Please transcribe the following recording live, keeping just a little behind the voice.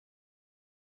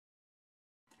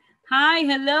Hi,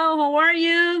 hello, how are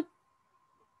you?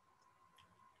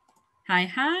 Hi,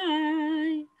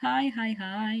 hi. Hi, hi,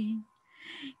 hi.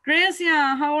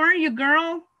 Gracia, how are you,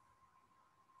 girl?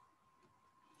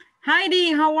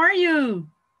 Heidi, how are you?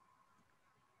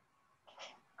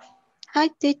 Hi,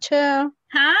 teacher.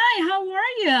 Hi, how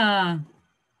are you?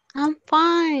 I'm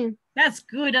fine. That's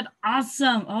good, that's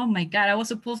awesome. Oh my God, I was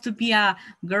supposed to be a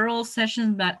girl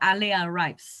session, but Ale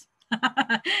arrives.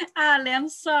 Ale, I'm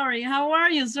sorry. How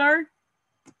are you, sir?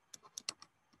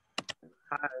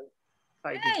 Hi,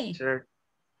 hi, Hey. teacher.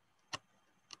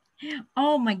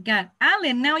 Oh my God.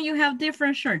 Ale, now you have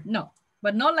different shirt. No,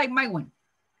 but not like my one.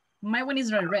 My one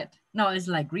is red. No, it's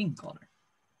like green color.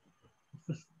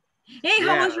 Hey,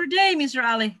 how was your day, Mr.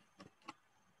 Ali?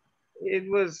 It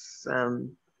was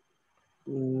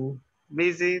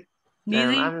busy.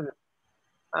 Busy?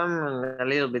 I'm a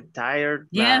little bit tired,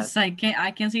 Yes, I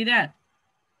can see that.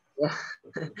 but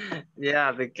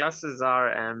yeah, the classes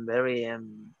are very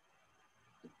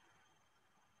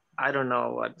I don't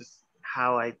know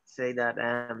how I say that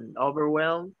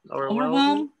overwhelming.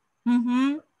 Overwhelmed?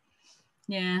 Mm-hmm.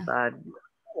 Yeah. But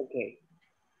okay.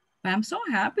 But I'm so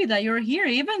happy that you're here,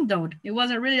 even though it was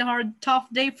a really hard, tough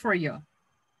day for you.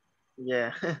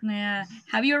 Yeah. Yeah.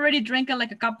 Have you already drank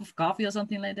like a cup of coffee or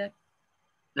something like that?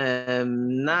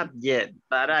 Not yet,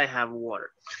 but I have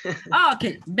water. Oh,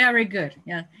 okay, very good.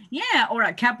 Yeah, yeah, or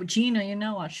a cappuccino, you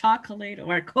know, a chocolate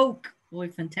or a Coke. Boy,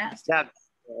 fantastic. That's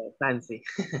fancy.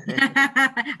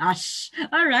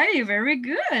 All righty, very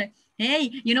good.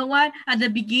 Hey, you know what? At the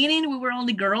beginning, we were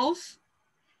only girls.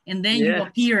 And then you Yeah.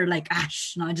 appear like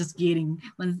Ash. No, just kidding.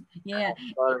 Yeah.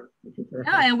 Oh,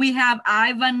 and we have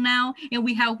Ivan now, and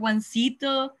we have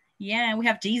Juancito. Yeah, we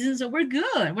have Jason. So we're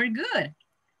good. We're good.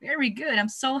 Very good. I'm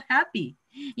so happy.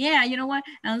 Yeah, you know what?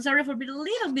 I'm sorry for being a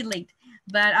little bit late,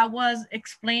 but I was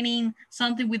explaining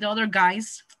something with the other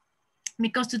guys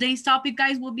because today's topic,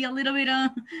 guys, will be a little bit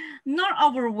not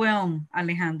overwhelmed,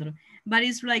 Alejandro, but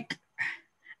it's like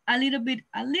a little bit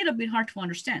hard to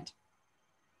understand.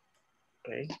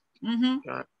 Okay.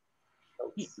 Mm-hmm.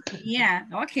 Yeah,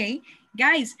 okay.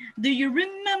 Guys, do you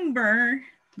remember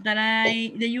that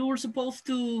you were supposed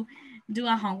to do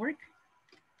a homework?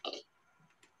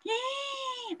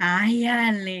 Yay! Ay,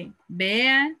 Ale,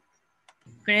 Bea,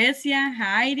 Grecia,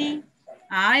 Heidi,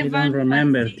 I don't Ivan,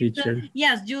 remember, Juancito. teacher.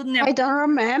 Yes, you never. I don't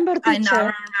remember,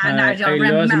 teacher. I don't I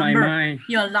lost my remember. mind.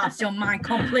 You lost your mind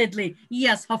completely.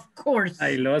 Yes, of course.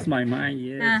 I lost my mind,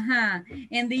 yes. Uh-huh.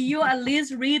 And did you at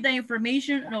least read the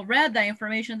information or read the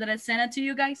information that I sent it to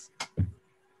you guys?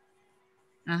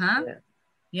 Uh-huh. Yeah.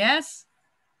 Yes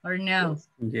or no?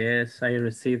 Yes, I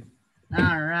received.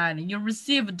 All right. You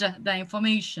received the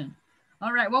information.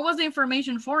 All right. What was the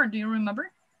information for? Do you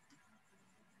remember?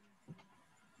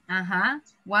 Uh-huh.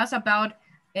 Was about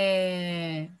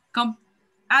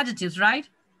adjectives, right?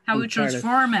 How we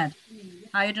transform it.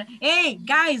 Hey,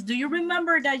 guys, do you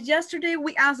remember that yesterday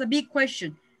we asked a big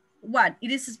question? What?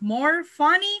 It is more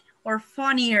funny or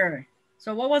funnier?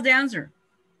 So what was the answer?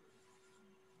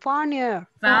 Funnier.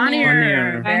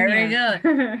 Funnier. Very good.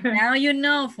 Now you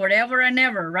know forever and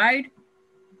ever, right?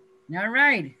 All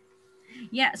right.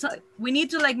 Yeah, so we need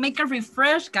to like make a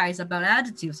refresh, guys, about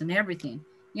adjectives and everything.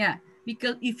 Yeah,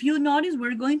 because if you notice,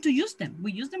 we're going to use them.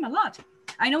 We use them a lot.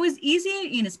 I know it's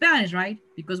easy in Spanish, right?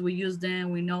 Because we use them,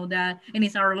 we know that, and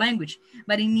it's our language.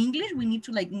 But in English, we need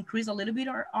to like increase a little bit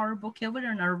our vocabulary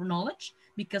and our knowledge,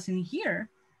 because in here,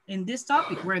 in this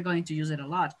topic, we're going to use it a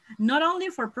lot. Not only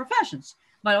for professions,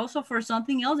 but also for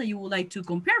something else that you would like to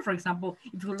compare. For example,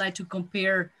 if you would like to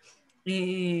compare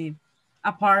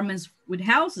apartments with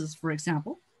houses, for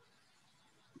example,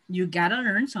 you gotta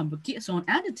learn some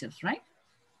adjectives, right?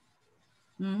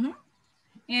 Mm-hmm.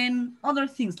 And other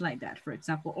things like that, for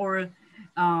example, or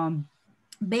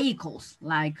vehicles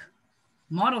like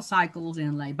motorcycles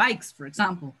and like bikes, for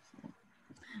example.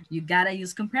 You gotta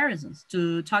use comparisons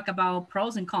to talk about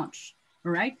pros and cons,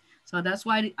 all right? So that's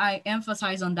why I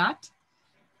emphasize on that.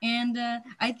 And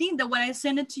I think that when I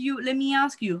sent it to you, let me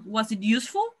ask you, was it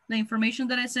useful, the information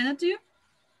that I sent it to you?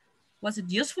 Was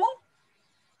it useful?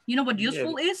 You know what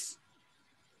useful is?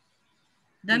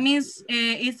 That means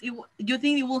you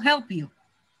think it will help you?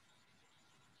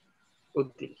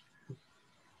 Útil.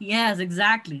 Yes,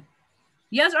 exactly.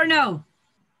 Yes or no?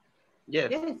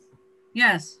 Yes.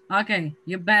 Yes. Okay.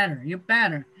 You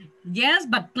better. Yes,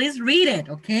 but please read it,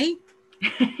 okay?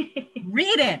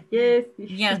 Read it. Yes.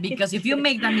 Yes, because if you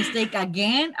make that mistake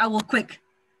again, I will quit.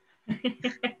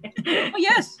 Oh,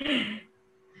 yes.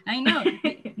 I know.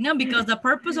 No, because the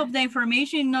purpose of the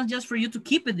information is not just for you to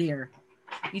keep it there.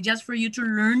 It's just for you to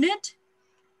learn it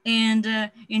and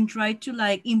try to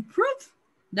like improve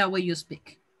that way you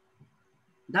speak.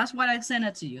 That's what I sent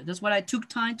it to you. That's what I took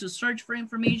time to search for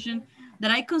information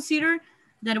that I consider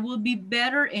that it will be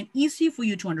better and easy for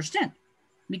you to understand.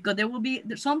 Because there will be,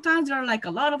 sometimes there are like a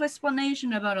lot of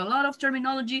explanation about a lot of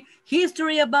terminology,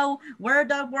 history about where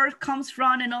that word comes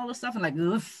from and all the stuff. And like,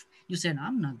 oof, you said,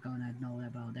 I'm not gonna know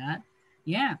about that.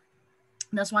 Yeah,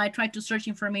 that's why I try to search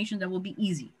information that will be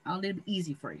easy, a little bit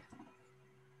easy for you.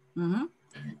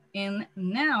 And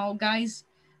now, guys,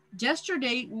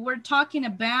 yesterday we were talking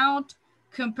about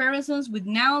comparisons with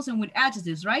nouns and with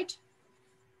adjectives, right?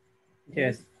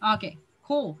 Yes. Okay,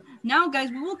 cool. Now,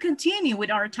 guys, we will continue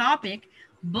with our topic,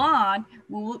 but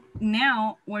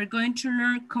now we're going to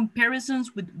learn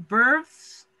comparisons with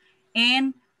verbs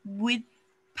and with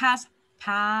past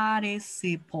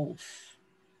participles.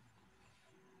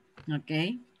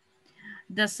 Okay.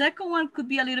 The second one could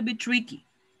be a little bit tricky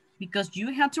because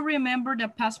you have to remember the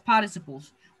past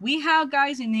participles. We have,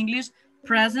 guys, in English,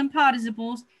 present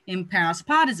participles and past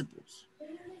participles.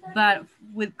 But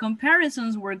with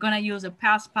comparisons, we're gonna use a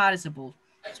past participle.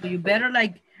 So you better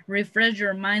like refresh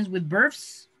your minds with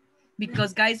verbs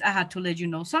because, guys, I had to let you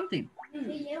know something.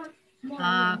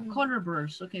 Color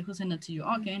verbs. Okay, who sent it to you?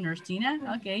 Okay, Ernestina.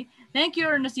 Okay, thank you,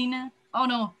 Ernestina. Oh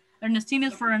no, Ernestina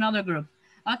is for another group.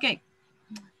 Okay,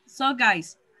 so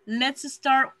guys, let's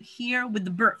start here with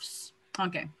the verbs.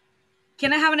 Okay,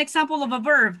 can I have an example of a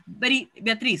verb?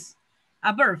 Beatriz,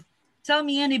 a verb. Tell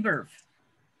me any verb.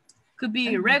 Could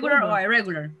be regular or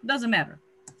irregular. Doesn't matter.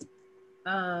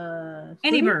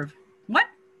 Any verb. What?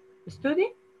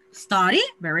 Study. Study.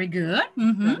 Very good.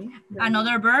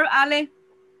 Another verb, Ale.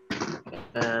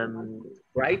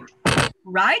 Right.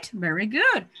 Right. Very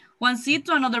good.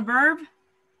 Juancito, another verb.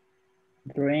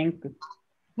 Drink.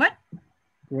 What?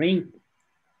 Drink.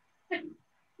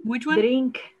 Which one?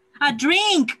 Drink. A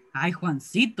drink. Ay,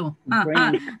 Juancito.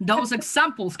 Those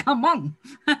examples, come on.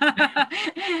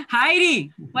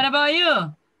 Heidi, what about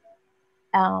you?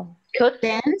 Could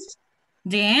dance.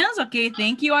 Dance, okay,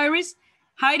 thank you, Iris.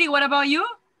 Heidi, what about you?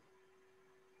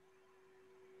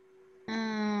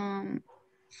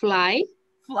 Fly.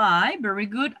 Fly, very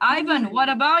good. Ivan, what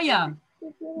about you?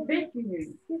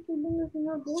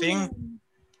 Sing.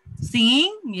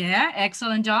 Sing, yeah,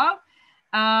 excellent job.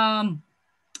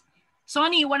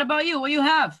 Sonny, what about you? What do you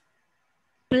have?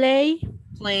 Play.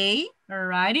 Play,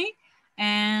 alrighty.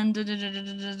 And,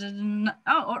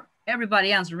 or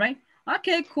everybody answered, right?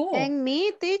 Okay, cool. And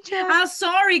me, teacher. I'm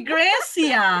sorry,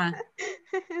 Gracia.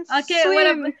 Okay,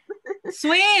 Swim.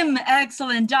 Swim,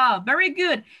 excellent job, very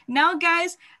good. Now,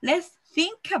 guys, let's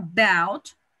think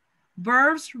about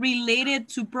verbs related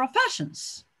to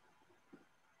professions.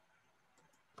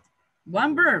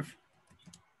 One verb.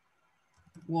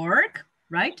 Work,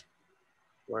 right?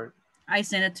 Work. I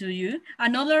sent it to you.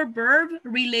 Another verb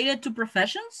related to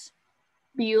professions.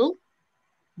 Build.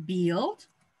 Build.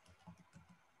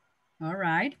 All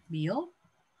right, build.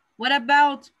 What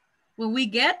about when we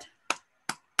get?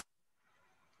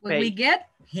 When we get?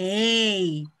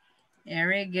 Hey.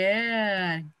 Very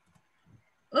good.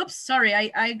 Oops, sorry,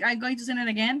 I'm going to send it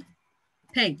again.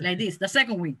 Pay, like this, the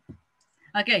second week.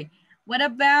 Okay, what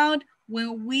about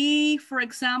when we, for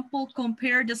example,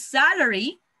 compare the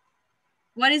salary?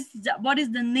 What is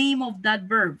the name of that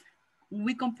verb?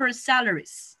 We compare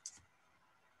salaries.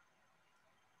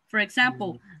 For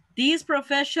example, this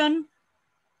profession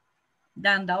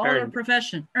than the other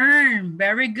profession. Earn,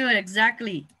 very good,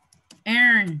 exactly.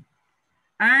 Earn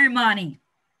money.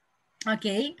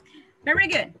 Okay, very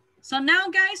good. So now,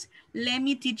 guys, let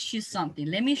me teach you something.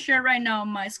 Let me share right now on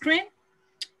my screen.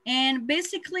 And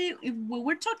basically, if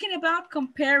we're talking about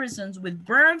comparisons with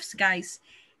verbs, guys,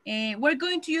 we're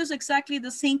going to use exactly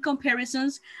the same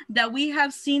comparisons that we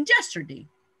have seen yesterday.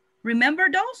 Remember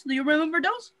those? Do you remember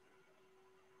those?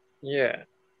 Yeah.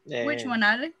 Which one,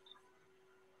 Ale?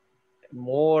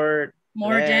 More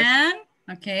less, than,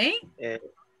 okay.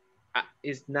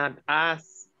 It's not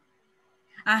as.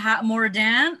 More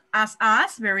than, as,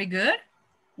 very good.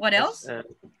 What else?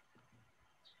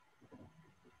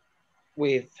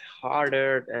 With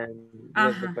harder and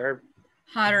with the verb.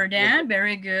 Harder than,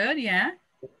 very good, yeah.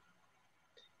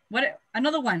 What,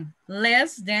 another one?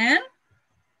 Less than?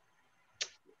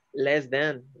 Less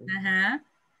than.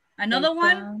 Another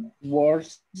one?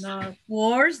 Worse.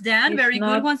 Worse than, very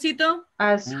good, Juancito.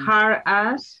 As hard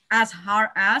as. As hard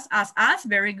as,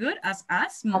 very good, as.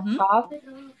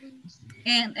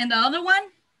 And the other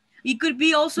one? It could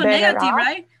be also negative,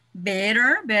 right?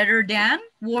 Better than,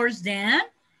 worse than.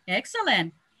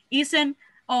 Excellent. Isn't,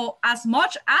 as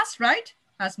much as, right?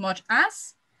 As much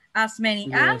as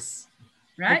many as,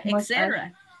 right?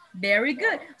 Etc. Very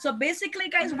good. So basically,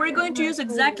 guys, we're going to use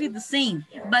exactly the same,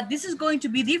 but this is going to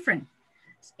be different.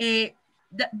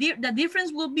 the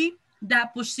difference will be the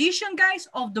position, guys,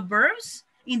 of the verbs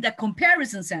in the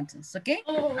comparison sentence, okay?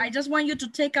 I just want you to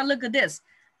take a look at this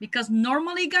because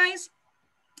normally, guys,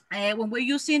 when we're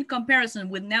using comparison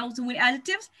with nouns and with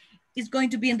adjectives, it's going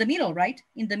to be in the middle, right?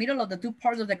 In the middle of the two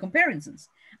parts of the comparisons.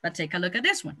 But take a look at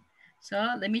this one.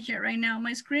 So let me share right now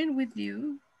my screen with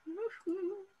you.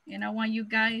 And I want you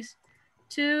guys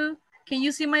to, can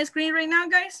you see my screen right now,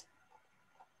 guys?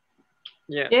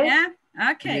 Yeah. Yeah?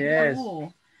 Okay, Yes.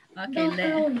 cool. Okay,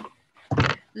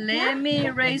 let me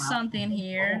erase something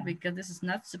here because this is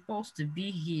not supposed to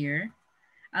be here.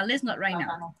 At least not right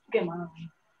now.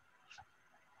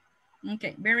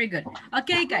 Okay, very good.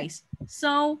 Okay, guys.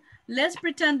 So let's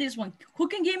pretend this one. Who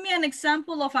can give me an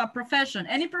example of a profession?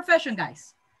 Any profession,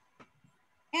 guys?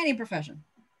 Any profession.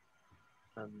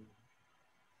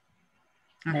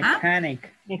 Mechanic.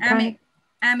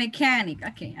 A mechanic.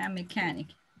 Okay, a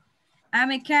mechanic. A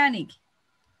mechanic.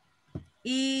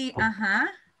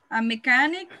 A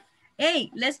mechanic.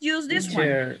 Hey, let's use this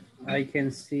Teacher, one. I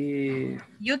can see.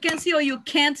 You can see or you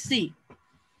can't see?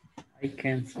 I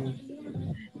can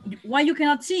see. Why you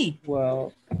cannot see?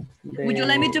 Well, would you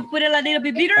like me to put it a little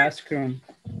bit bigger? Classroom.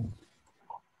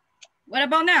 What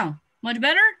about now? Much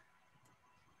better?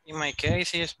 In my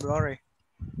case, it's blurry.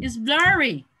 It's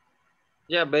blurry.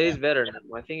 Yeah, but it's better now.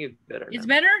 I think it's better It's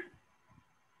now. better?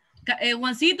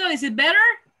 Juancito, is it better?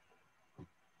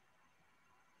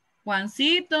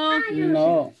 Juancito.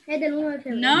 No.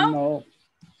 No? No.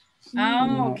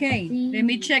 Oh, okay. Let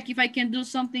me check if I can do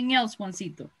something else,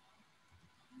 Juancito.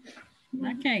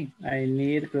 Okay. I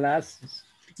need glasses.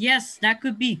 Yes, that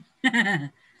could be.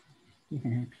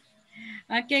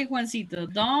 Okay,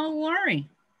 Juancito, don't worry.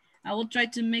 I will try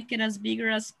to make it as bigger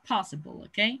as possible,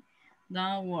 okay?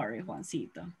 Don't worry,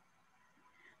 Juancito.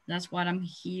 That's what I'm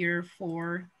here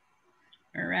for.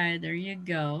 All right, there you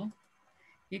go.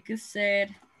 You could say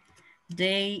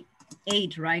day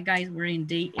 8, right, guys? We're in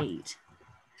day 8.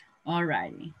 All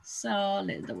righty. So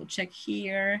let's double check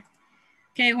here.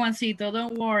 Okay, Juancito,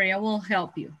 don't worry. I will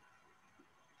help you.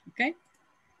 Okay?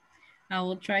 I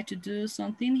will try to do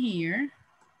something here.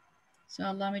 So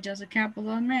allow me just a couple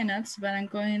of minutes, but I'm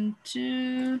going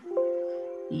to,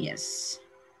 yes.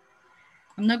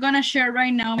 I'm not gonna share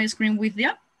right now my screen with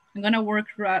you. I'm gonna work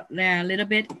a little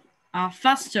bit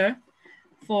faster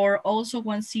for also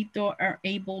Juancito are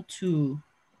able to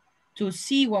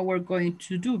see what we're going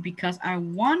to do because I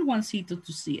want Juancito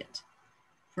to see it.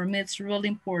 For me, it's really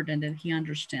important that he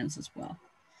understands as well.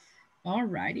 All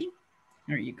righty,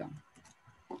 there you go.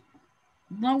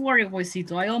 Don't worry,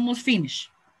 Juancito, I almost finished.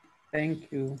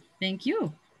 Thank you. Thank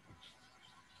you.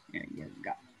 There you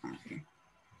go. Okay.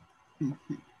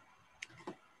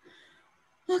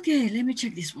 Okay, let me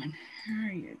check this one.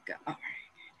 There you go. All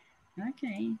right.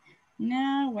 Okay.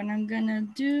 Now what I'm gonna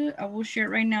do, I will share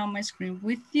right now my screen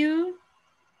with you.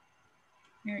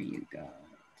 There you go.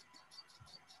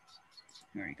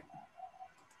 There you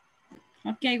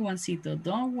go. Okay, Juancito,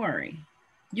 don't worry.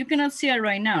 You cannot see it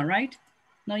right now, right?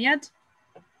 Not yet?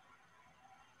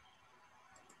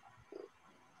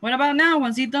 What about now,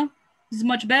 Juancito? Is it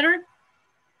much better?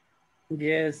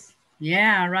 Yes.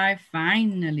 Yeah, right.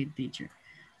 Finally, teacher.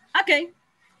 Okay,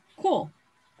 cool.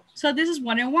 So this is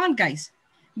what I want, guys.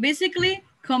 Basically,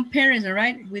 comparison,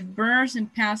 right? With verbs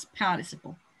and past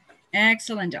participle.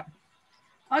 Excellent job.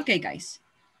 Okay, guys.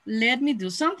 Let me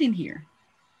do something here.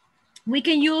 We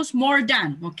can use more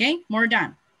than, okay? More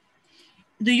than.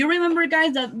 Do you remember,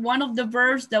 guys, that one of the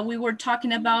verbs that we were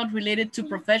talking about related to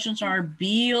professions are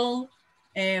bill,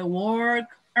 work,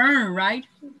 earn, right?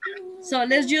 So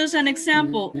let's use an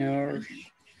example.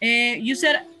 You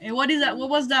said, what is that? What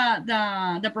was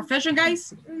the profession,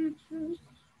 guys?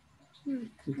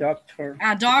 Doctor.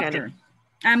 A doctor.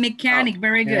 Mechanic. A mechanic,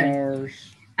 very good.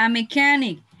 Nurse. A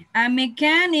mechanic. A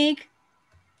mechanic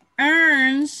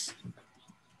earns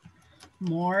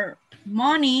more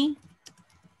money.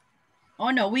 Oh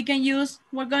no, we're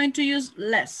going to use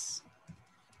less.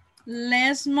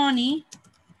 Less money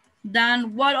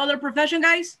than what other profession,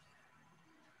 guys?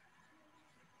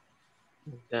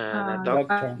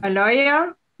 Doctor. A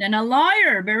lawyer. Than a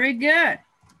lawyer, very good.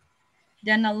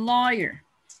 Than a lawyer.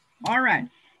 All right,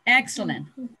 excellent.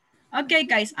 Okay,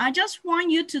 guys, I just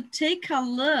want you to take a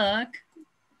look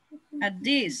at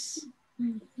this.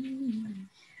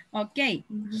 Okay,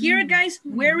 here, guys,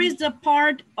 where is the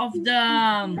part of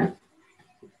the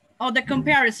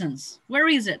comparisons? Where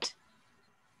is it?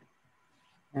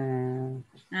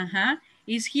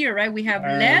 It's here, right? We have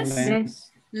less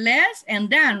and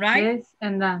than, right? Yes,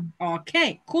 and then.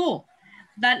 Okay, cool.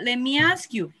 But let me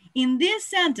ask you, in this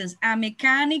sentence, a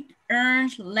mechanic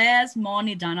earns less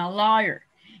money than a lawyer.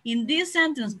 In this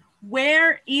sentence,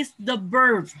 where is the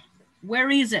verb? Where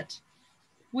is it?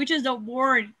 Which is the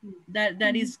word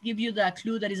that is give you the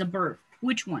clue that is a verb?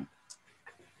 Which one?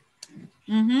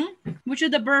 Which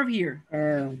is the verb here?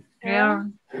 Yeah.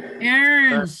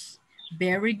 Earns.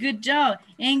 Very good job.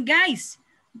 And guys,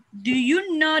 do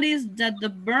you notice that the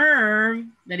verb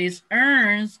that is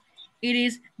earns, it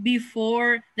is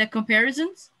before the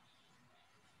comparisons?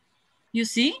 You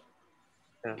see?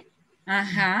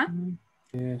 Yeah.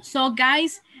 Yes. So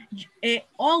guys,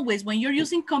 always when you're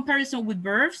using comparison with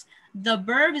verbs, the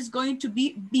verb is going to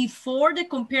be before the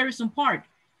comparison part.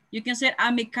 You can say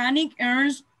a mechanic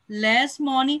earns less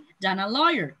money than a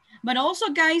lawyer. But also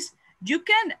guys, you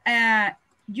can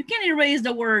erase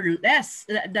the word less,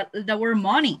 the word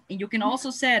money. And you can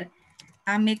also say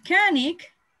a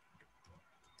mechanic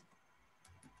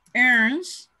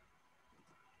earns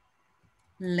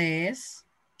less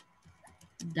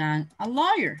than a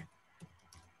lawyer.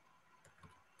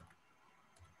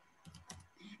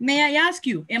 May I ask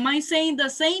you, am I saying the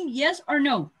same, yes or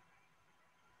no?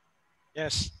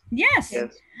 Yes. Yes.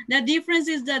 Yes. The difference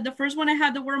is that the first one I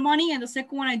have the word money and the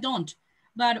second one I don't.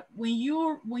 But when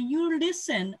you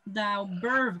listen the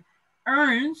verb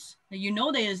earns, you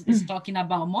know that it's talking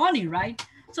about money, right?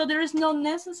 So there is no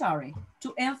necessary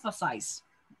to emphasize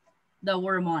the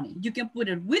word money. You can put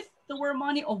it with the word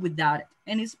money or without it,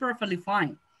 and it's perfectly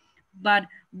fine. But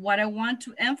what I want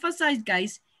to emphasize,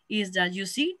 guys, is that you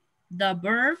see the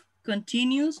verb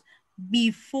continues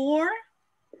before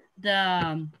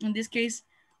the, in this case,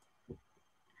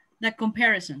 the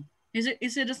comparison. Is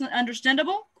it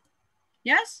understandable?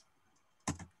 Yes?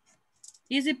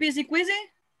 Easy peasy queasy?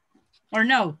 Or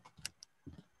no?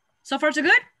 So far so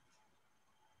good?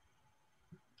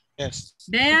 Yes.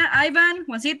 Bea, Ivan,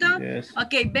 Juancito? Yes.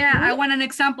 Okay, Bea, I want an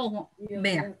example.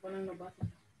 Bea.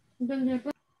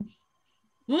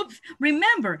 Oops,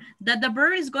 remember that the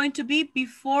verb is going to be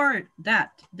before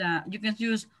that. You can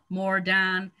use more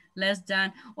than, less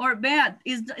than, or bad.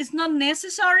 It's not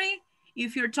necessary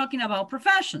if you're talking about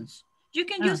professions. You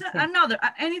can use another,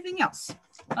 anything else,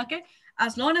 okay?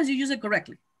 As long as you use it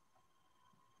correctly.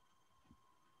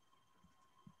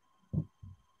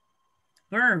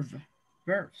 Verbs.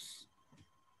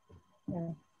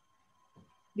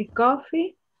 The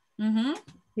coffee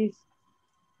is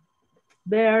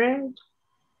better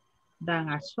than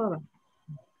a soda.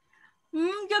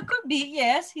 That could be,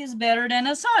 yes, he's better than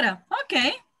a soda.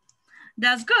 Okay,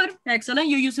 that's good. Excellent.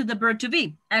 You use the verb to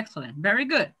be. Excellent. Very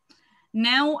good.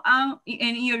 Now, and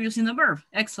you're using the verb.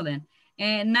 Excellent.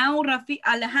 And now,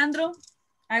 Alejandro,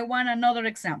 I want another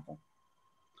example,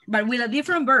 but with a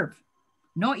different verb.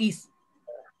 No is.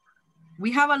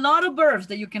 We have a lot of verbs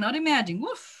that you cannot imagine.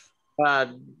 Woof.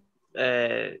 But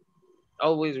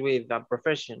always with a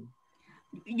profession.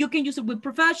 You can use it with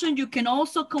profession. You can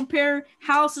also compare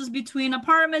houses between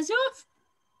apartments. Woof.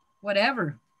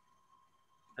 Whatever.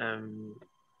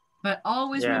 But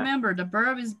always remember the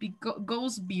verb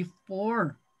goes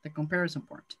before the comparison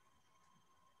part.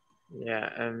 Yeah.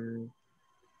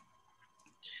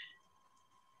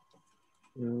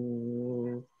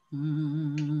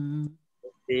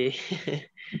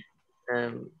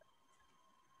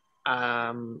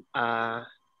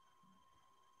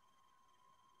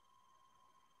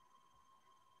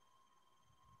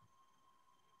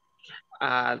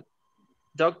 The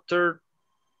doctor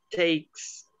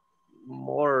takes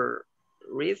more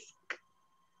risk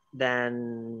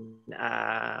than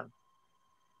a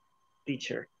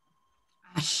teacher.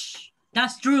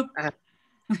 That's true.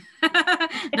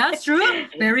 That's true.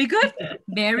 Very good.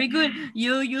 Very good.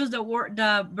 You use the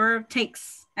verb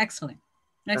takes. Excellent.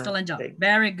 Excellent job. Take.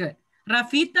 Very good.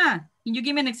 Rafita, can you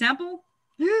give me an example?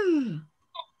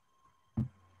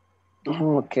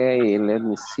 Okay, let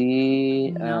me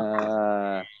see.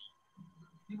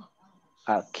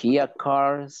 Kia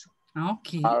cars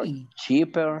are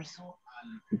cheaper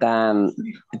than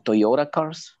Toyota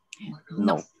cars?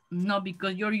 No,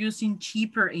 because you're using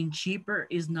cheaper, and cheaper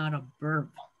is not a verb.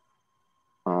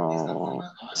 Oh,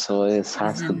 so it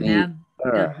has to be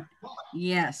verb.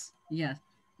 Yes,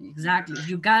 exactly.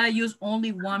 You gotta use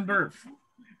only one verb.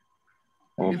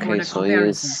 Okay, so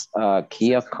it's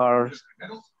Kia cars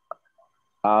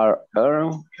are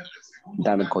earned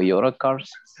than Toyota cars?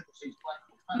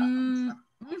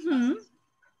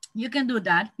 You can do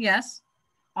that, yes.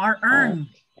 Are earned.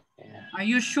 Are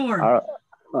you sure?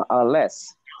 Are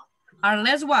less. Are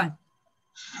less what?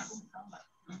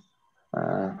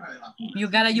 You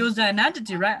gotta use an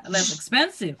adjective, right? Less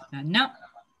expensive. No,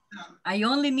 I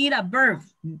only need a verb.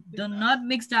 Do not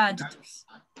mix the adjectives.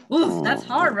 Oof, that's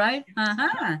hard, right?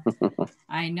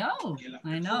 I know.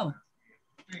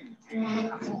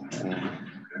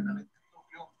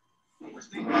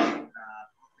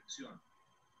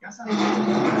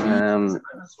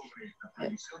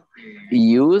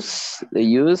 Use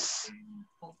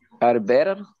are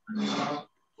better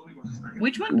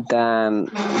Which one? than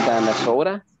a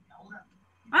soda.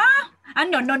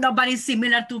 No, nobody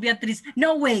similar to Beatriz.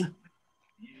 No way.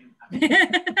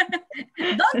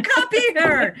 Don't copy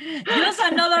her. Use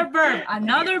another verb.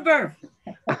 Another verb.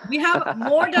 We have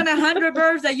more than 100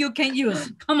 verbs that you can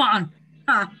use. Come on.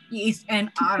 Is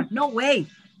and are. No way.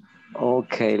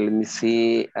 Okay, let me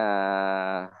see.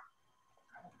 A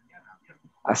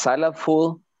salad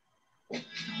food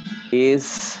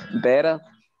is better.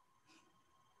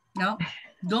 No,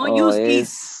 don't use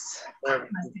is.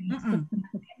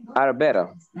 Are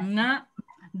better. No,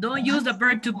 don't use the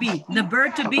verb to be. The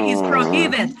verb to be is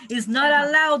prohibited. It's not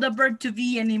allowed the verb to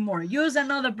be anymore. Use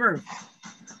another verb.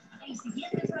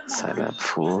 Salad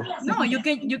food. No, you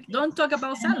don't talk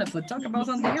about salad food. Talk about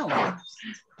something else. I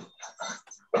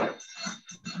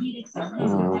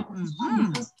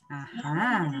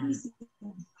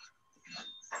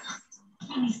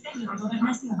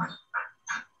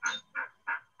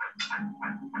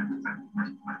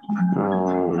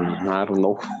don't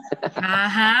know.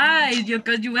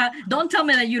 Because you have. Don't tell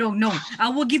me that you don't know. I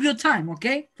will give you time,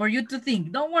 okay, for you to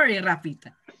think. Don't worry,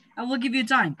 Rafita. I will give you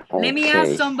time. Okay. Let me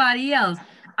ask somebody else.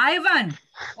 Ivan,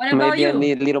 what about you? Maybe I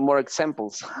need a little more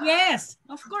examples. Yes,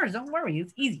 of course. Don't worry.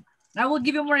 It's easy. I will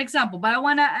give you more examples, but I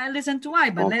want to listen to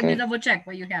Ivan. Okay. Let me double check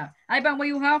what you have. Ivan, what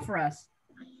you have for us?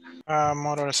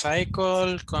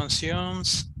 Motorcycle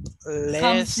consumes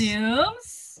less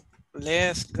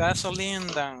gasoline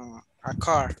than a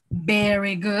car.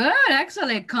 Very good.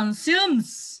 Excellent.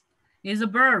 Consumes is a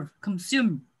verb.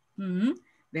 Consume.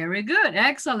 Very good.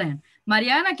 Excellent.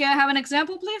 Mariana, can I have an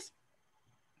example, please?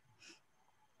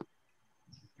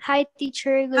 Hi,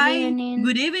 teacher. Good evening.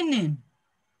 Good evening.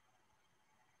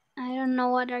 I don't know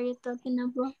what are you talking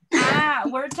about.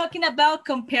 We're talking about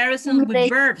comparison with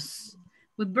verbs.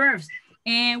 With verbs.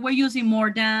 And we're using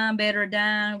more than, better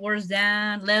than, worse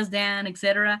than, less than,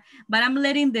 etc. But I'm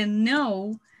letting them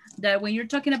know that when you're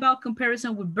talking about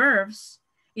comparison with verbs,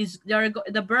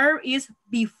 the verb is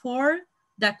before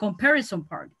the comparison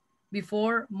part.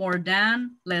 Before, more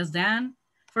than, less than.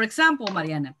 For example,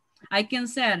 Mariana, I can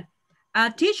say a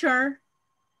teacher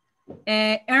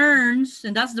earns,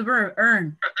 and that's the verb,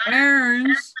 earn,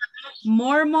 earns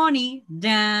more money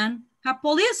than a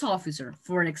police officer,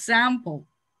 for example.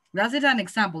 That's an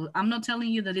example. I'm not telling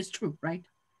you that it's true, right?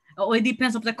 Oh, it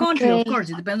depends on the country, of course.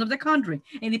 It depends on the country.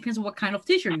 It depends on what kind of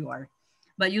teacher you are.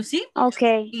 But you see,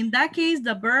 in that case,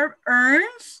 the verb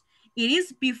earns, it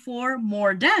is before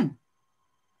more than,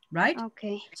 right?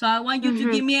 Okay. So I want you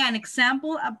to give me an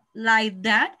example like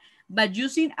that, but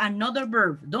using another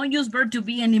verb. Don't use verb to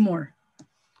be anymore.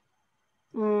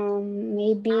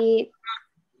 Maybe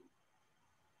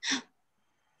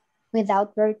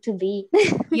without verb to be.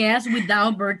 Yes,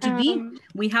 without verb to be.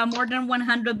 We have more than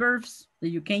 100 verbs that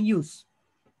you can use.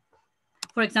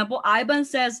 For example, Ivan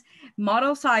says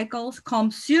motorcycle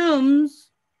consumes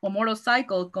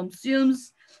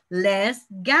less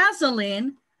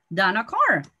gasoline than a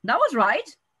car. That was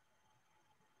right.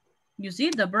 You see,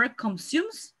 the verb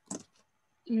consumes.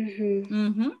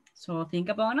 So think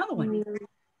about another one.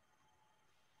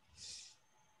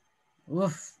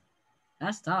 Oof,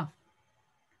 that's tough.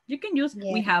 You can use,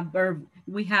 we have verb,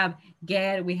 we have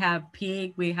get, we have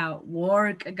pick, we have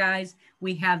work, guys.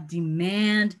 We have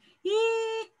demand.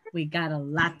 We got a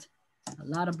lot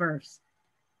of verbs.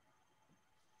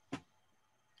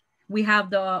 We have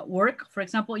the work, for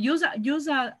example, use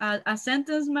a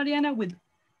sentence, Mariana, with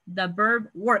the verb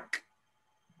work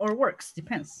or works,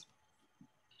 depends.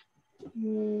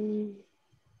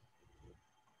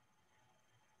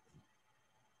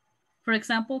 For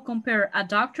example, compare a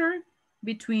doctor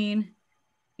between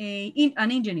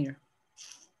an engineer.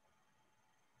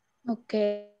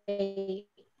 Okay.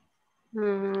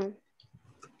 And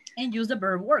use the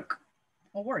verb work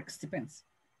or works, depends.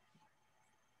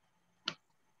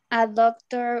 A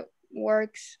doctor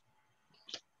works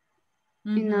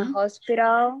in a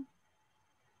hospital.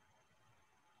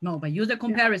 No, but use the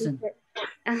comparison.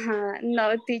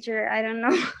 No, teacher, I don't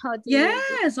know how to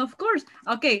Yes, of course.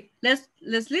 Okay, let's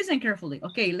listen carefully.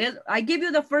 Okay, I give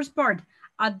you the first part.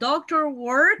 A doctor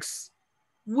works.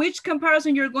 Which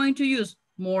comparison you're going to use?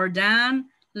 More than,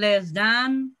 less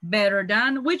than, better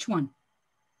than. Which one?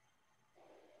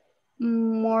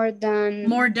 More than.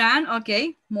 More than,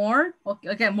 okay. More,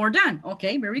 okay, more than.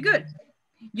 Okay, very good.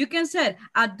 You can say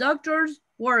a doctor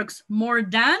works more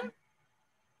than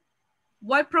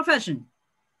what profession?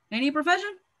 Any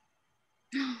profession?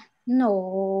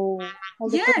 No, all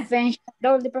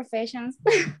the professions.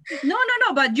 No,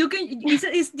 but you can, this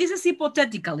is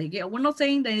hypothetically. Yeah, we're not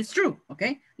saying that it's true,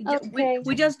 okay? Okay.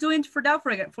 We just do it for that,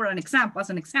 for an example,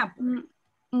 as an example.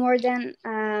 More than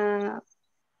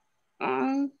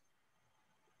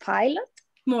pilot?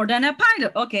 More than a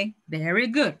pilot, okay, very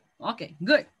good. Okay,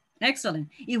 good, excellent.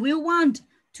 If we want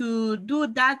to do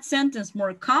that sentence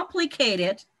more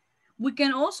complicated, we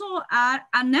can also add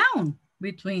a noun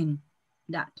between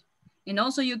that. And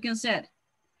also you can say,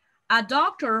 a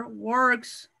doctor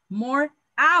works more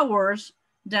hours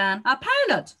than a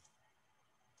pilot.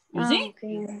 You see?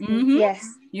 Okay.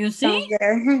 Yes. You see?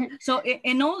 So,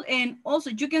 and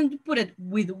also you can put it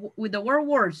with the word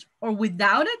words or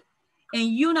without it, and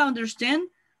you now understand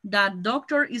that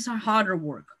doctor is a harder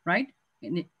work, right?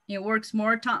 And it works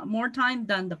more time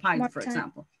than the pilot, for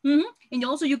example. And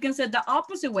also you can say the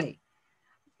opposite way.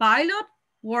 Pilot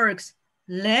works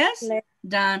less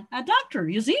than a doctor,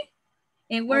 you see?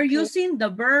 And we're using the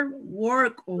verb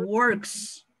work or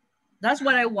works. That's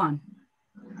what I want.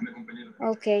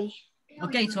 Okay.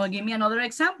 Okay, so give me another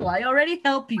example. I already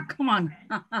helped you. Come on.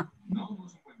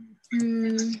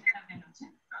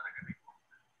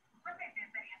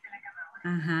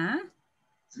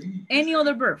 Any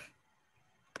other verb?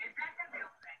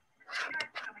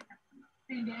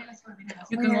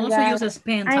 You can also use a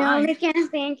spend time. I only can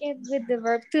think it with the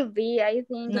verb to be. I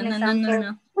think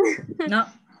No,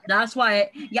 that's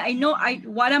why. I know.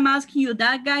 What I'm asking you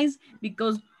that, guys,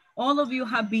 because all of you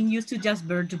have been used to just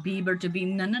verb to be.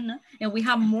 No. And we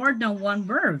have more than one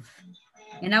verb.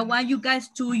 And I want you guys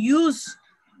to use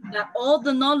all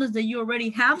the knowledge that you already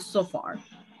have so far.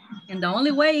 And the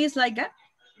only way is like that.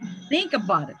 Think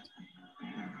about it.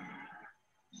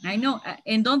 I know.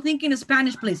 And don't think in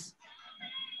Spanish, please.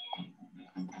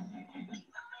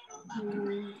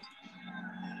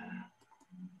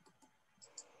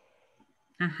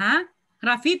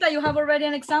 Rafita, you have already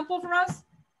an example for us?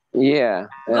 Yeah.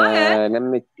 Go ahead.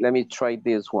 Let me try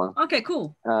this one. Okay,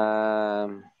 cool.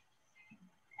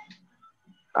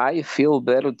 I feel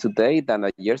better today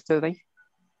than yesterday.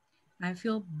 I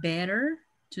feel better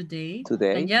today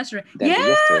than yesterday.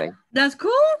 Yesterday. That's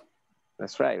cool.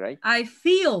 That's right? I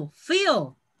feel.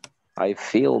 I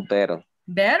feel better.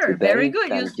 Better, very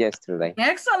good. Than yesterday.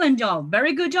 Excellent job.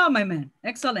 Very good job, my man.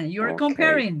 Excellent. You're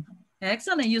comparing.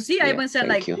 Excellent. You see, I even said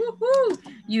like, woohoo.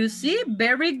 You see,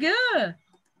 very good.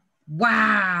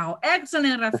 Wow.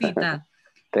 Excellent, Rafita.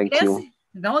 Thank you.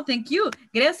 No, thank you.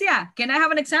 Grecia, can I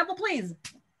have an example, please?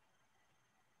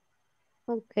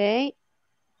 Okay.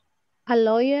 A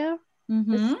lawyer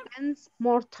spends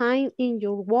more time in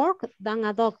your work than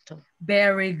a doctor.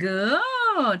 Very good.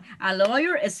 A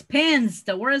lawyer spends,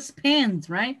 the word spends,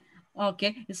 right?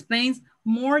 Okay, spends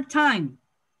more time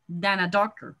than a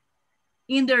doctor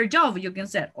in their job, you can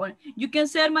say. Or you can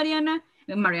say, Mariana,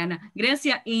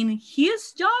 Grecia, in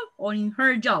his job or in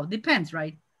her job, depends,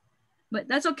 right? But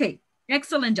that's okay.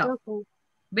 Excellent job. Okay.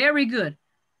 Very good.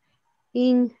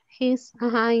 In his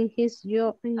job,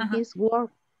 his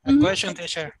work. A question,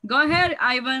 teacher. Go ahead,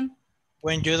 Ivan.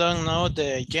 When you don't know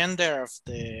the gender of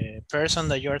the person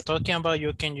that you're talking about,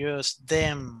 you can use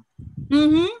them.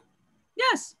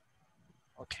 Yes.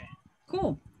 Okay.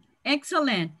 Cool.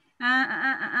 Excellent.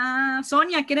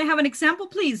 Sonia, can I have an example,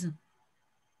 please?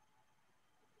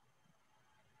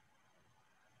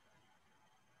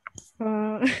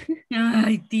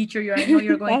 Teacher, I know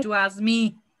you're going to ask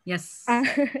me. Yes.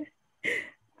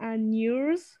 A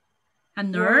nurse. A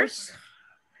nurse?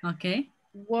 Okay.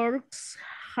 Works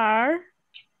hard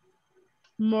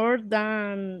more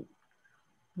than.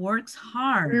 Works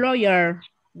hard. Lawyer.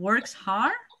 Works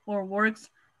hard or works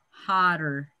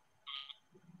harder?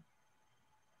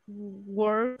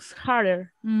 Works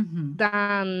harder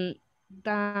than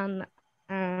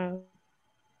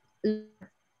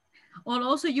or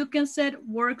also you can say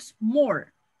works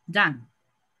more than.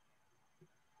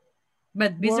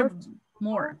 But works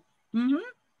more.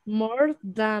 More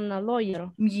than a lawyer.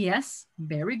 Yes,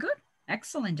 very good.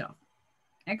 Excellent job.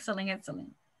 Excellent.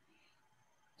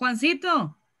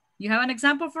 Juancito, you have an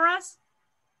example for us?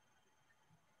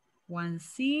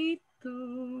 Juancito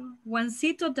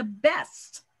the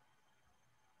best.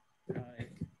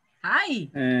 Hi.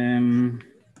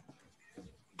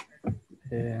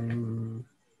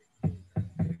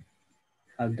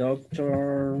 A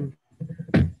doctor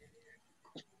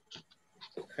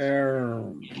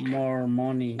earn more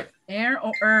money. Earn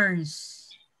or earns?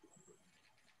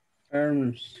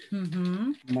 Earns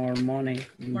more money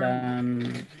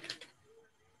than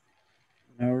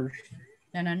nurse.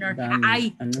 Than a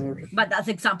nurse. But that's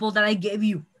the example that I gave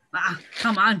you.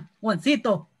 Come on,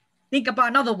 Juancito. Think about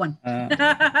another one.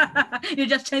 You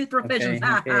just change professions.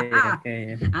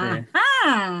 Okay.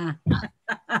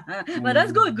 But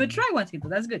that's good. Good try, Juancito.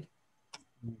 That's good.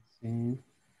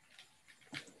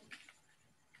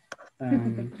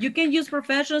 You can use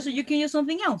professions, or you can use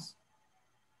something else.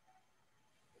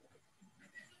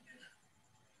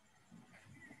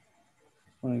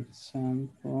 For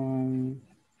example,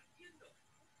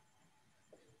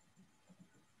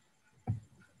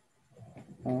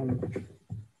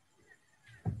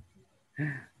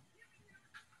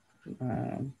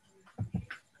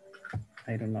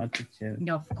 I don't know, teacher.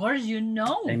 Of course, you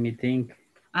know. Let me think.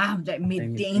 Let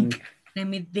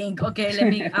me think.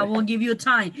 Okay, I will give you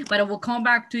time, but I will come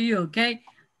back to you, okay?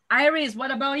 Iris,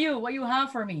 what about you? What you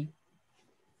have for me?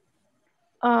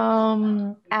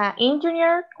 An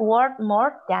engineer work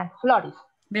more than florist.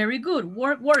 Very good.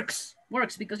 Works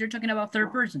because you're talking about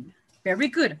third person. Very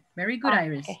good,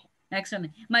 Iris. Okay.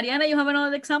 Excellent. Mariana, you have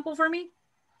another example for me?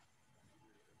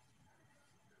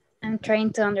 I'm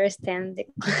trying to understand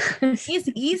it. It's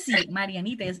easy,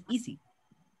 Marianita, it's easy.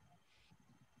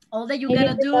 All that you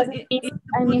gotta do is to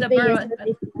put the verb.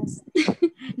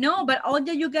 No, but all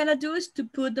that you gotta do is to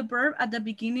put the verb at the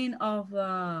beginning of,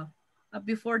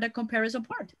 before the comparison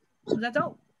part. So that's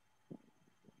all.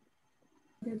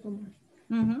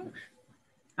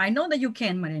 I know that you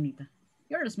can, Marianita.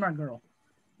 You're a smart girl.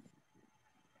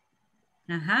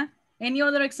 Any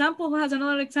other example? Who has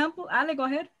another example? Ale, go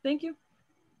ahead. Thank you.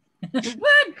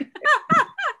 What?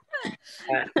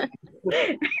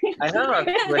 I have a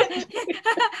question.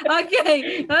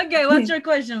 Okay. What's your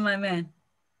question, my man?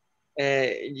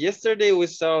 Yesterday we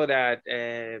saw that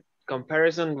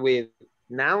comparison with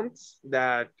nouns,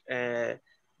 that a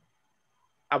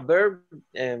verb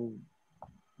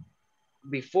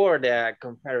before the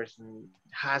comparison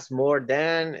has more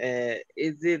than.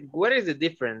 What is the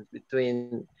difference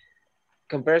between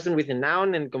comparison with a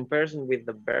noun and comparison with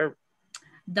the verb?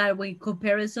 That way,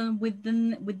 comparison with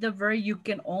the verb, you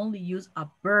can only use a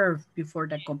verb before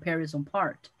the comparison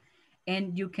part,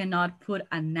 and you cannot put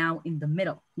a noun in the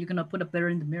middle. You cannot put a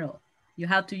verb in the middle. You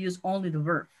have to use only the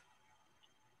verb.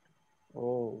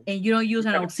 Oh. And you don't use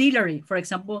an auxiliary. For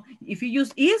example, if you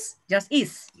use is, just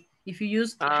is. If you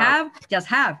use have, just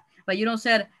have. But you don't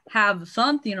say have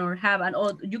something or have an,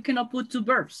 or you cannot put two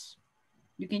verbs.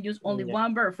 You can use only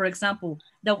one verb. For example,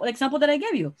 the example that I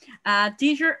gave you, a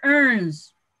teacher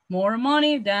earns more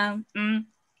money than,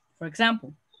 for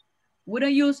example. We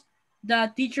don't use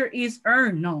the teacher is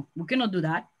earned. No, we cannot do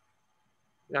that.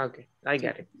 Okay, I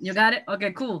got it. You got it?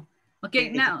 Okay, cool. Okay,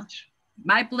 now,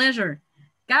 my pleasure.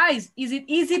 Guys, is it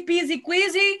easy peasy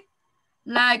queasy?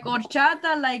 Like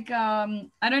horchata, like,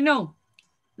 I don't know,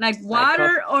 like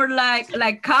water or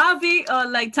like coffee or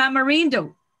like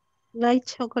tamarindo? Like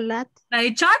chocolate.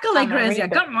 Like chocolate, Gracia.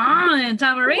 Come on,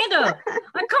 tamarindo.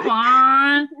 Oh, come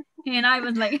on. And I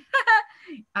was like,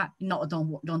 no,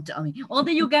 don't tell me. All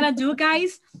that you gotta do,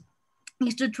 guys,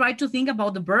 is to try to think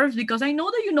about the verbs, because I know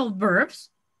that you know verbs.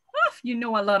 You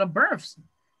know a lot of verbs.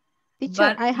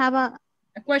 Teacher, I have a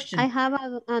question. I have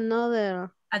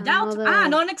another. A doubt?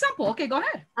 No, an example. Okay, go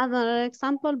ahead. Another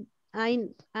example. I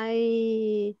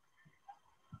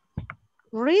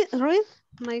read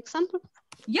my example.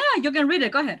 Yeah, you can read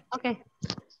it. Go ahead. Okay.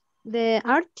 The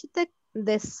architect,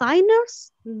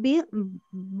 designers,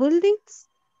 builds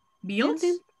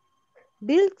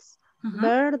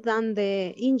better than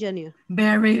the engineer.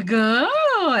 Very good.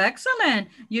 Excellent.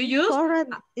 You use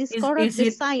correct. It's correct.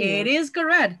 It is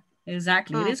correct.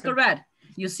 Exactly. It is correct.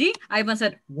 You see, Ivan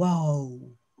said, whoa.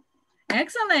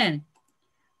 Excellent.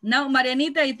 Now,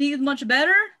 Marianita, I think it's much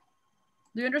better.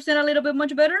 Do you understand a little bit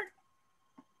much better?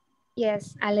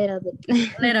 Yes, a little bit.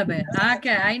 A little bit.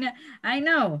 Okay, I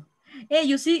know. Hey,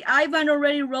 you see, Ivan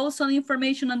already wrote some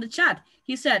information on the chat.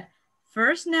 He said,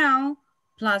 first noun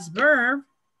plus verb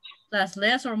plus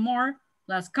less or more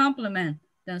plus complement,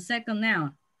 then second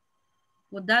noun.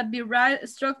 Would that be right,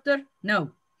 instructor?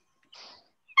 No.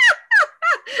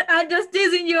 I'm just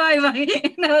teasing you, Ivan.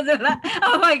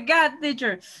 Oh my God,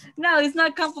 teacher. No, it's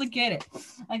not complicated.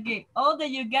 Okay, all that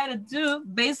you gotta do,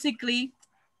 basically,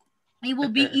 it will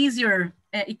be easier.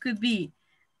 It could be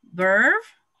verb,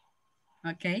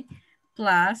 okay,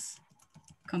 plus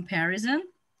comparison,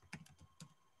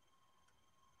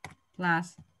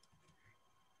 plus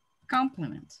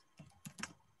complement.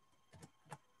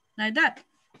 Like that.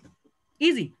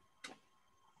 Easy.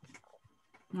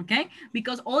 Okay,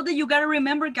 because all that you got to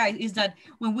remember, guys, is that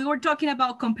when we were talking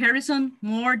about comparison,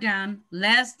 more than,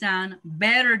 less than,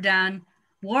 better than,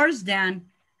 worse than,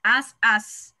 as,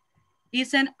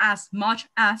 isn't as much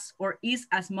as, or is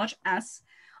as much as,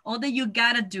 all that you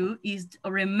got to do is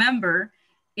remember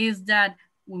is that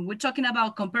when we're talking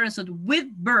about comparison with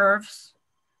verbs,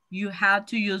 you have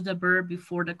to use the verb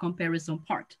before the comparison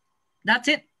part. That's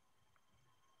it.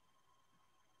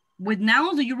 With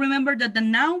nouns, do you remember that the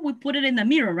noun, we put it in the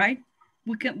middle, right?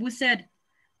 We said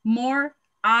more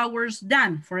hours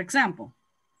than, for example.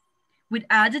 With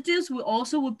adjectives, we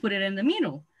also would put it in the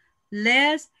middle.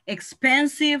 Less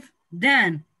expensive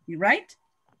than, right?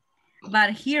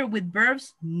 But here with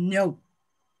verbs, no.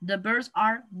 The verbs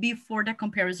are before the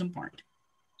comparison part.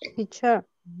 Teacher.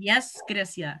 Yes,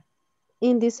 Grecia.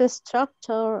 In this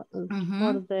structure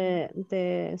for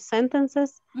the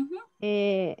sentences,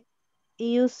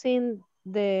 using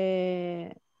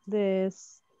the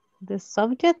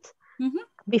subject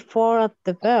before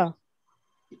the verb.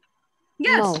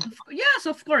 Yes, no. Yes,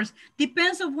 of course.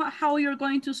 Depends on how you're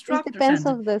going to structure. It depends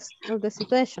of the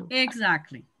situation.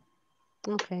 Exactly.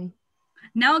 Okay.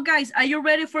 Now, guys, are you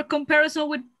ready for comparison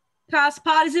with past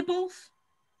participles?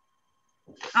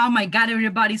 Oh my God,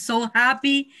 everybody's so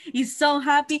happy. He's so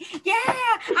happy. Yeah,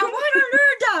 I want to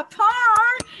learn that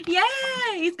part. Yeah,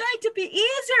 it's going to be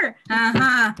easier.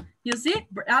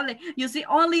 You see,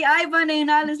 only Ivan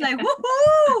and Alice like,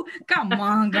 woohoo! Come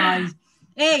on, guys.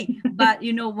 Hey, but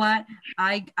you know what?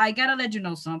 I gotta let you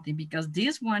know something, because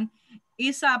this one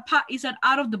is an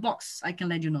out of the box. I can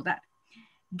let you know that.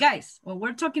 Guys, when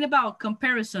we're talking about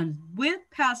comparisons with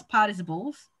past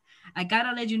participles, I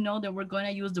gotta let you know that we're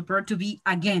gonna use the verb to be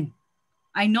again.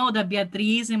 I know that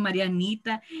Beatriz and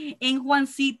Marianita and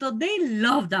Juancito, they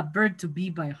love that verb to be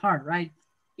by heart, right?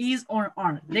 Is or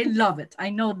aren't. They love it. I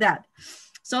know that.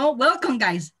 So welcome,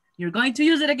 guys. You're going to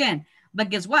use it again. But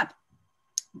guess what?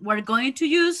 We're going to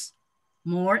use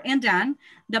more and than.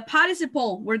 The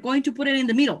participle, we're going to put it in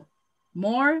the middle.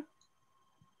 More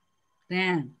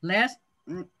than, less.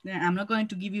 I'm not going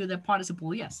to give you the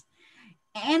participle, yes.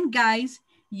 And guys,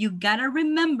 you gotta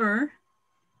remember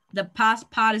the past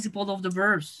participle of the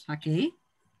verbs, okay?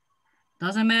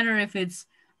 Doesn't matter if it's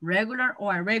regular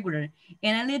or irregular.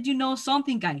 And I let you know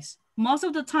something, guys. Most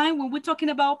of the time when we're talking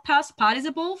about past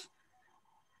participles,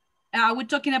 we're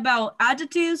talking about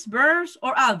adjectives, verbs,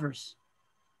 or adverbs.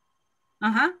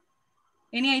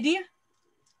 Any idea?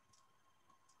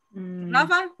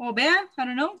 Rafa or Bea? I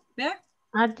don't know. Bea?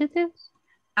 Adjectives?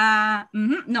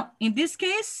 No, in this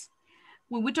case,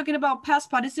 when we're talking about past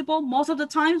participle, most of the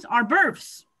times are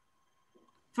verbs.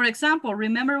 For example,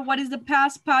 remember what is the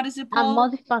past participle?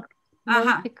 Modify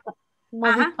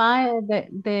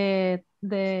the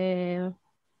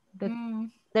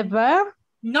verb?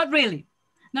 Not really.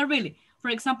 Not really. For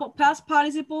example, past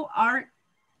participle are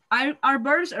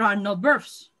verbs or are not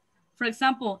verbs. For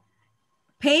example,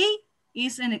 pay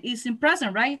is in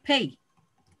present, right? Pay.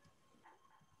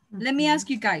 Let me ask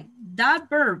you guys, that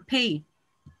verb, pay,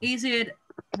 is it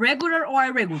regular or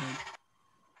irregular?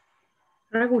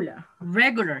 Regular.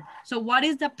 Regular. So what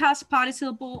is the past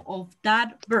participle of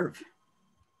that verb?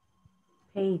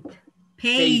 Paid.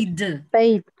 Paid.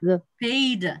 Paid.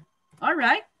 Paid. All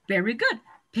right, very good.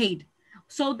 Paid.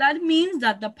 So that means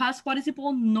that the past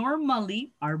participle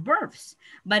normally are verbs.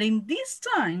 But in this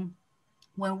time,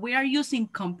 when we are using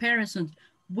comparisons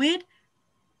with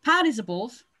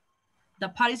participles, the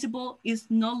participle is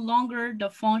no longer the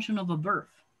function of a verb.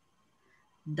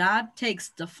 That takes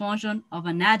the function of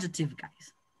an adjective,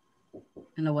 guys.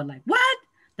 And I was like, what?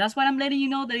 That's what I'm letting you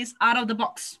know, that is out of the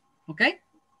box, okay?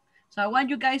 So I want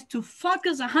you guys to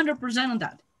focus 100% on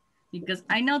that, because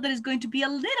I know that it's going to be a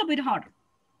little bit harder.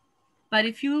 But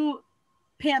if you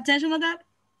pay attention to that,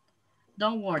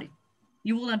 don't worry.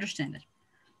 You will understand it.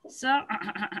 So,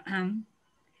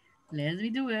 let me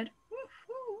do it.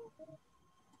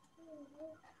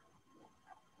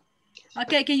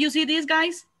 Okay, can you see these,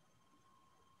 guys?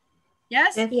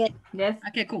 Yes? Yes.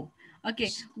 Okay, cool.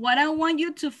 Okay, what I want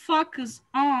you to focus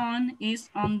on is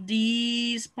on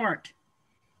this part.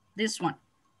 This one.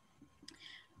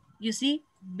 You see,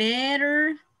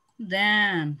 better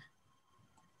than,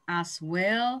 as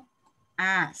well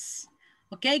as.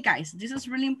 Okay, guys, this is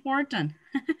really important.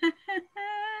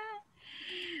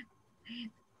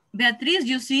 Beatriz,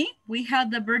 you see, we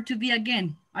have the verb to be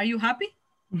again. Are you happy?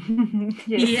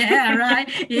 Yes. Yeah, right.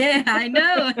 Yeah, I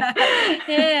know.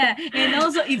 Yeah, and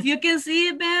also if you can see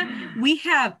it, Ben, we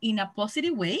have in a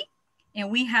positive way and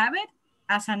we have it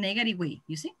as a negative way,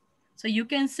 you see? So you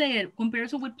can say it,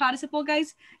 comparison with participle,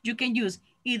 guys, you can use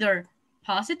either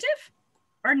positive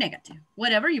or negative,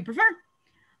 whatever you prefer.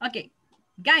 Okay,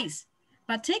 guys,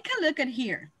 but take a look at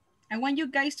here. I want you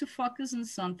guys to focus on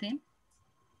something.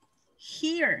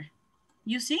 Here,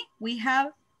 you see, we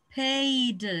have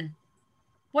paid.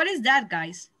 What is that,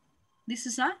 guys? This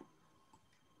is a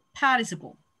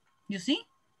participle. You see?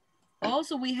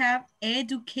 Also, we have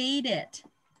educated.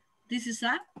 This is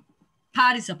a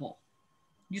participle.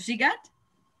 You see that?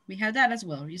 We have that as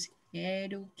well. You see,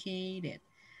 educated.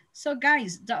 So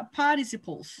guys, the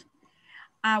participles,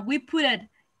 we put it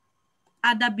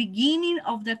at the beginning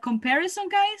of the comparison,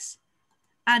 guys,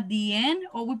 at the end,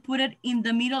 or we put it in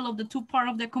the middle of the two part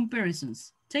of the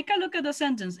comparisons. Take a look at the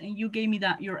sentence and you gave me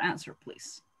that your answer,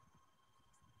 please.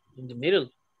 In the middle.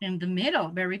 In the middle,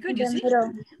 very good. In You the see,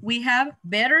 middle. we have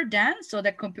better than, so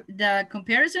the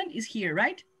comparison is here,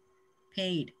 right?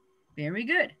 Paid, very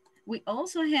good. We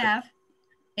also have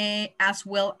a as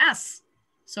well as.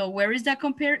 So where is the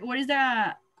where is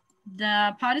the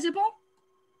participle?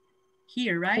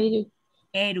 Here, right?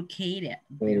 Educated,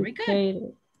 very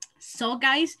good. So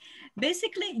guys,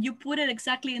 basically you put it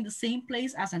exactly in the same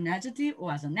place as an adjective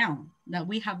or as a noun that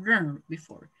we have learned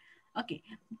before. Okay,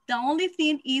 the only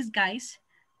thing is, guys,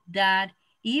 that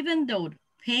even though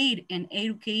paid and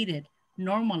educated,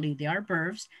 normally they are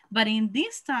verbs, but in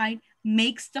this type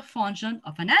makes the function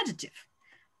of an adjective.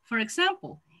 For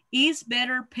example, is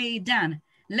better paid than.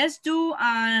 Let's do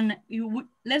an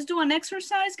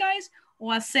exercise, guys,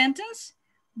 or a sentence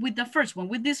with the first one,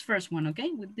 with this first one,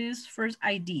 okay? With this first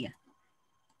idea,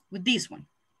 with this one,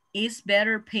 is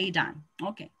better paid than.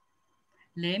 Okay,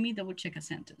 let me double check a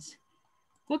sentence.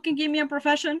 Who can give me a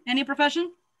profession? Any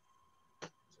profession?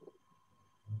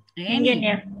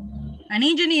 Engineer. An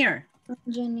engineer.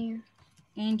 Engineer.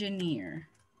 Engineer.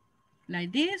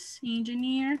 Like this,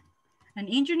 engineer. An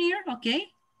engineer, okay.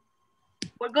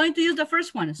 We're going to use the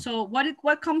first one. So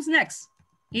what comes next?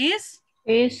 Is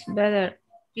better.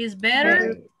 Is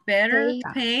better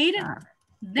paid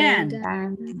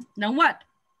than. Now what?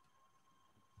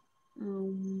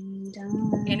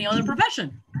 Any other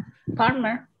profession?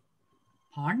 Farmer.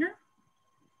 Partner?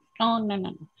 Oh,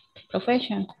 no.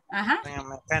 Profession. Then a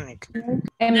mechanic.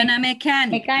 Then a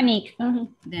mechanic. Mechanic.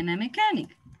 Then a mechanic.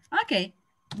 Okay,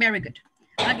 very good.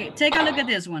 Okay, take a look at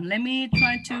this one. Let me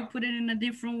try to put it in a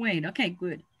different way. Okay,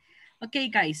 good. Okay,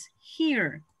 guys,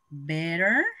 here,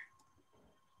 better,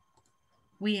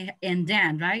 and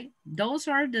then, right? Those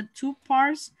are the two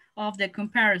parts of the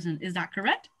comparison. Is that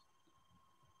correct?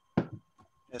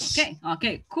 Yes.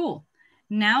 Okay, cool.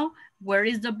 Now, where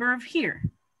is the verb here?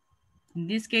 In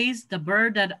this case, the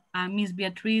verb that Miss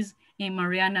Beatriz and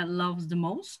Mariana loves the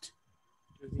most.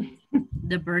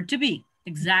 The verb to be,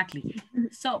 exactly.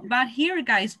 So, but here,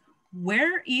 guys,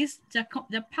 where is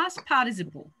the past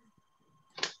participle?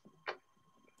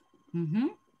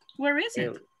 Where is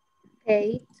it?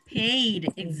 Paid.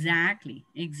 Paid, exactly.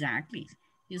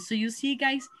 So you see,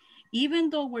 guys, even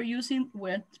though we're using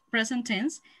present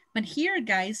tense, but here,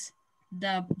 guys,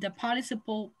 the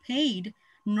participle paid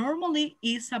normally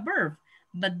is a verb,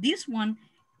 but this one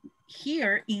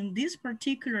here in this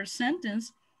particular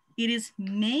sentence, it is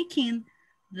making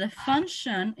the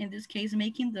function, in this case,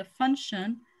 making the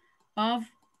function of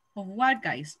what,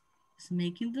 guys? It's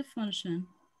making the function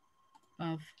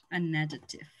of an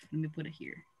adjective. Let me put it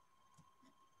here.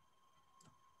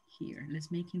 Here, let's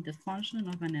making the function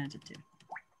of an adjective.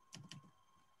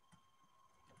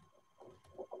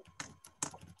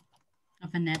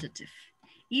 Of an adjective.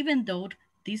 Even though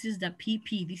this is the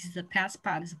PP, this is the past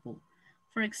participle.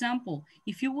 For example,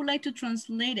 if you would like to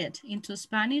translate it into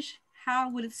Spanish, how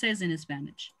would it say in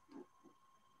Spanish?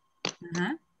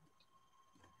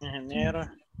 Ingeniero.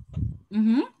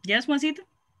 Yes, Juancito?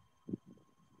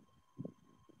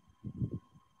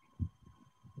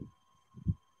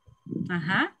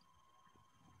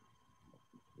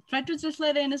 Try to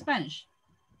translate it in Spanish.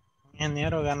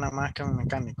 Ingeniero gana más que un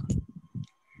mecánico.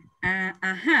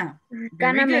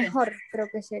 Gana mejor, creo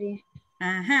que sería.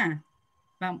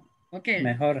 Vamos, okay.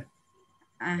 Mejor.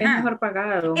 Es mejor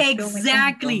pagado.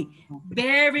 Exactly.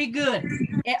 Very good.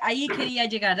 Ahí quería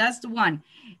llegar. That's the one.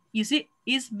 You see,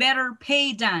 it's better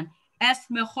paid than. Es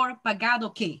mejor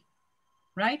pagado que.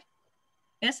 Right?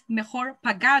 Es mejor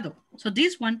pagado. So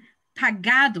this one,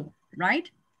 pagado, right?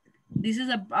 This is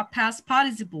a past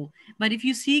participle. But if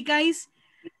you see, guys,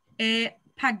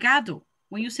 pagado,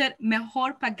 when you said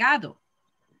mejor pagado,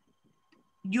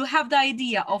 you have the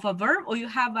idea of a verb or you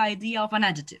have the idea of an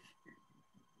adjective?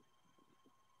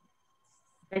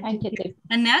 Adjective.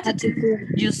 An adjective.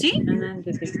 You see? An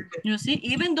adjective. You see,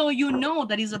 even though you know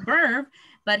that is a verb,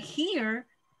 but here,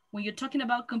 when you're talking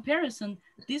about comparison,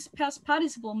 this past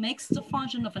participle makes the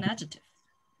function of an adjective.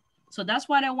 So that's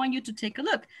what I want you to take a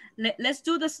look. Let's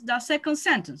do the second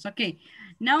sentence. Okay.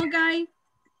 Now, guys,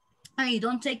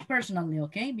 don't take personally,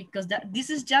 okay? Because this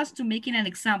is just to making an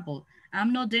example.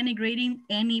 I'm not denigrating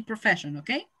any profession,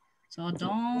 okay? So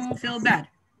don't feel bad.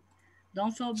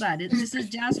 Don't feel bad. This is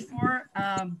just for...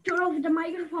 Turn off the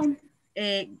microphone.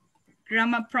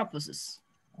 grammar purposes.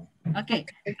 Okay,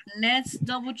 let's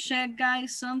double check,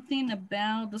 guys, something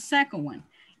about the second one.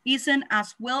 Isn't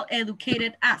as well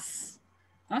educated as.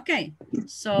 Okay,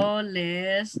 so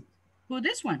let's put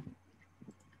this one.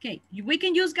 Okay, we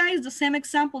can use, guys, the same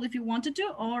example if you wanted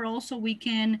to, or also we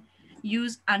can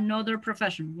use another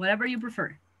profession, whatever you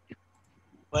prefer.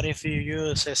 What if you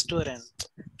use a student?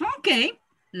 Okay,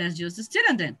 let's use the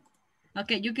student then.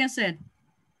 Okay, you can say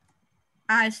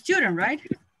a student, right?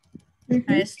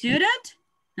 A student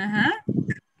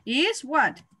is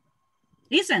what?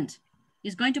 Isn't.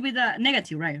 It's going to be the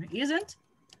negative, right? Isn't.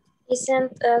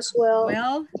 Isn't as well.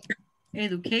 Well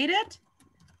educated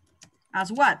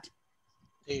as what?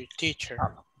 A teacher.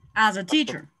 As a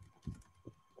teacher.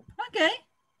 Okay,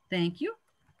 thank you.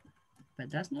 But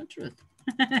that's not truth.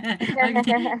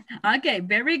 Okay,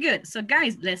 very good. So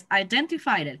guys, let's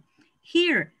identify it.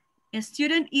 Here, a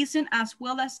student isn't as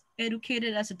well as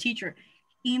educated as a teacher.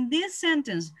 In this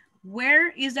sentence,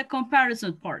 where is the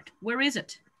comparison part? Where is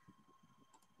it?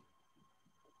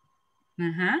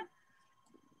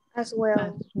 As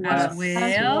well. As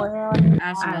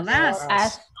well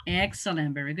as.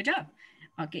 Excellent, very good job.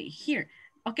 Okay, here.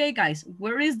 Okay, guys,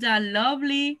 where is the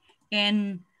lovely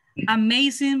and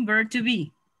amazing verb to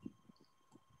be?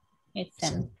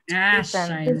 Isn't. Gosh,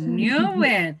 I knew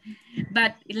it.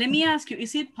 But let me ask you,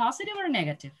 is it positive or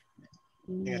negative?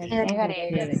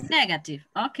 Negative. Negative.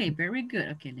 Okay, very good.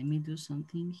 Okay, let me do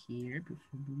something here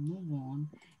before we move on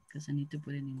because I need to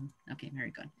put it in. Okay,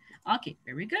 very good. Okay,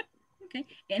 very good. Okay,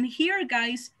 and here,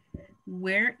 guys,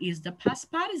 where is the past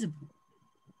participle?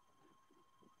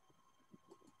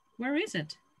 Where is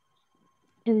it?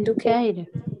 Educated.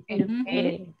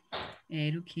 Educated.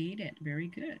 Educated. Very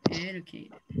good.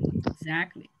 Educated.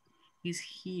 Exactly. He's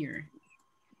here.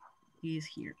 He's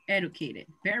here. Educated.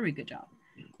 Very good job.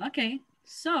 Okay.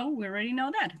 So we already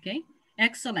know that. Okay.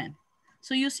 Excellent.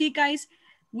 So you see, guys,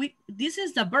 this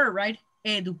is the verb, right?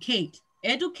 Educate.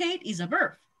 Educate is a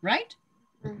verb, right?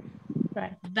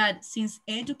 Right. But since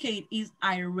educate is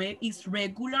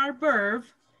regular verb,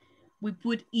 we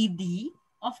put ed,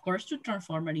 of course, to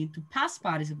transform it into past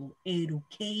participle,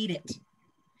 educated.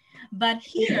 But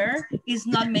here is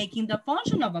not making the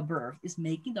function of a verb, it's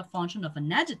making the function of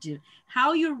an adjective.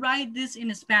 How you write this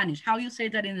in Spanish? How you say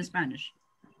that in Spanish?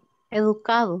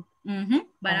 Educado.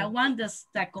 But I want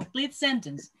the complete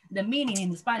sentence, the meaning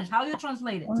in Spanish. How you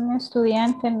translate it? Un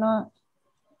estudiante no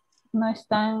es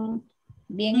tan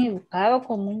bien educado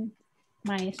como un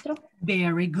maestro.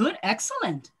 Very good,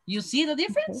 excellent. You see the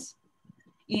difference?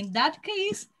 Okay. In that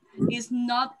case, it's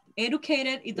not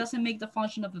educated, it doesn't make the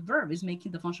function of a verb, it's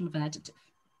making the function of an adjective.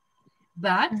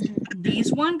 But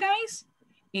this one, guys,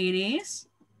 it is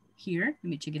here. Let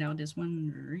me check it out, this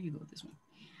one. There you go, this one.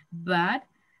 But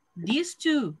these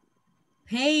two,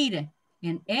 paid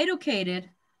and educated,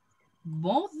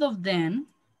 both of them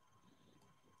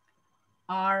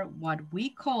are what we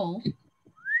call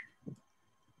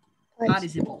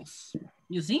participles.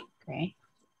 You see? Okay.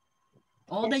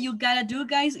 All that you gotta do,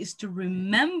 guys, is to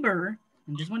remember,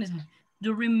 and this one is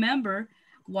to remember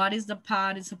what is the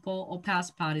participle or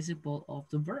past participle of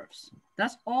the verbs.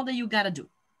 That's all that you gotta do.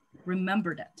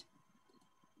 Remember that.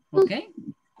 Okay?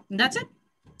 And that's it.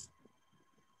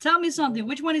 Tell me something.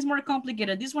 Which one is more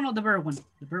complicated? This one or the verb one?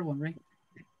 The verb one, right?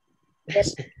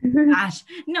 Yes. Gosh,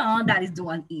 no, that is the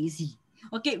one easy.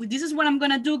 Okay, this is what I'm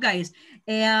gonna do, guys.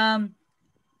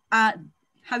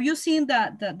 Have you seen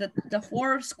the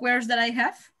 4 squares that I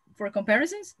have for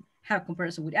comparisons? Have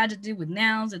comparison with adjective, with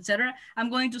nouns, etc. I'm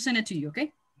going to send it to you,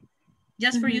 okay?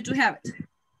 Just for you to have it.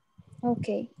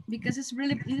 Okay. Because it's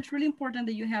really important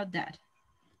that you have that.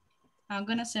 I'm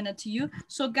gonna send it to you.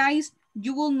 So guys,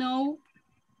 you will know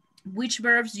which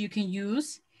verbs you can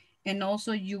use, and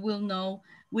also you will know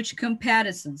which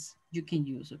comparisons you can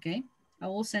use, okay? I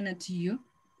will send it to you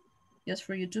just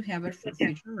for you to have it for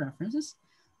future references.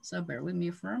 So bear with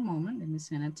me for a moment. Let me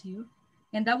send it to you.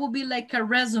 And that will be like a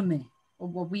resume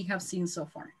of what we have seen so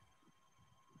far.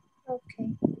 Okay.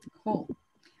 Cool.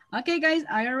 Okay, guys,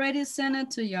 I already sent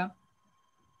it to you.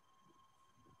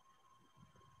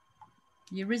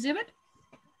 You receive it?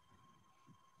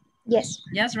 Yes.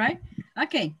 Yes, right?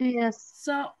 Okay. Yes.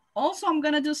 So also I'm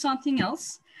gonna do something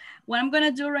else. What I'm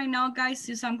gonna do right now, guys,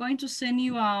 is I'm going to send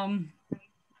you a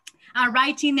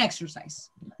writing exercise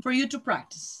for you to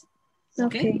practice.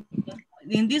 Okay.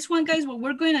 In this one, guys, what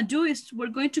we're going to do is we're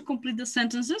going to complete the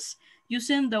sentences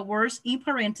using the words in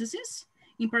parentheses.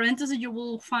 In parentheses, you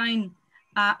will find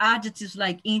adjectives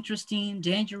like interesting,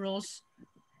 dangerous,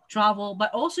 travel,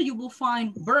 but also you will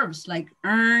find verbs like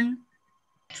earn,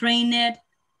 trained,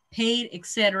 paid,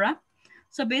 etc.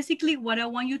 So basically what I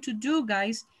want you to do,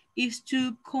 guys, is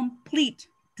to complete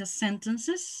the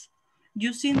sentences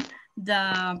using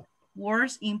the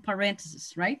words in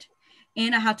parentheses, right?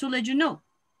 And I have to let you know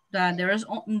that there's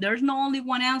not only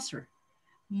one answer.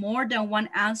 More than one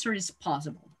answer is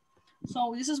possible.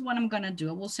 So this is what I'm gonna do.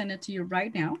 I will send it to you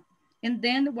right now. And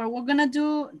then what we're gonna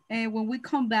do when we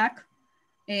come back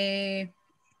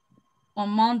on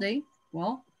Monday,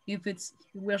 well, if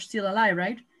we're still alive,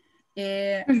 right?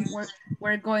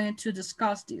 We're going to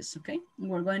discuss this, okay?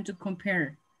 We're going to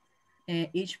compare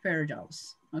each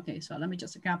paragraphs. Okay, so let me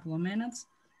just a couple of minutes.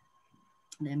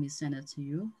 Let me send it to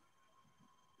you.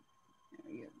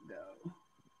 There you go.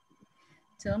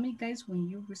 Tell me, guys, when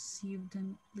you receive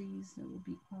them, please. That would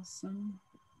be awesome.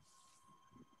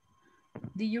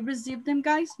 Did you receive them,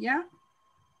 guys? Yeah?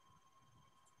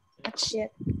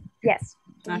 Yes.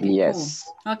 Okay, yes.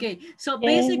 cool. Okay, so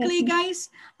basically, guys,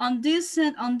 on this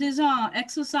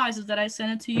exercises that I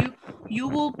sent it to you, you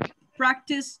will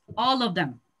practice all of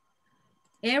them.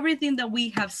 Everything that we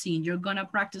have seen, you're gonna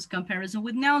practice comparison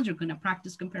with nouns, you're gonna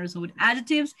practice comparison with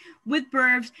adjectives, with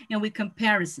verbs, and with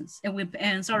comparisons, and with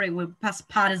past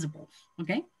participles,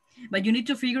 okay? But you need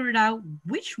to figure it out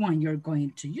which one you're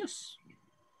going to use.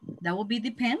 That will be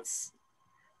depends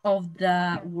of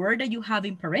the word that you have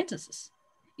in parentheses.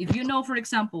 If you know, for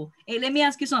example, hey, let me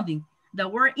ask you something. The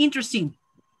word interesting,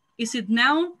 is it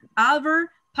noun, adverb,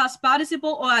 past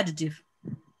participle, or adjective?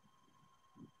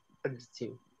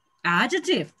 Adjective.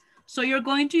 Adjective. So you're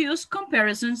going to use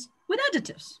comparisons with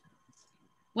adjectives.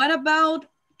 What about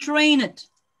trained?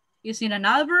 Is it an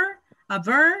adverb, a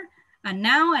verb, a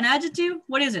noun, an adjective?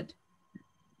 What is it?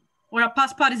 Or a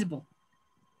past participle?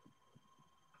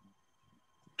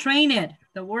 Trained.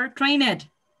 The word trained.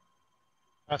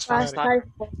 Past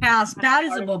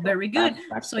participle. Very good.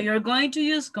 So you're going to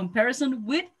use comparison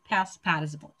with past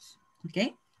participles.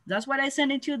 Okay. That's what I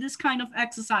send it to this kind of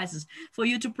exercises for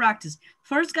you to practice.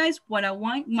 First, guys, what I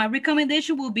want, my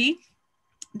recommendation will be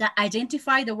that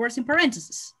identify the words in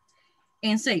parentheses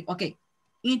and say, okay,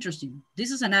 interesting. This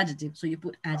is an adjective. So you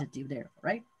put adjective there,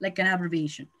 right? Like an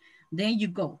abbreviation. Then you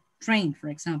go train, for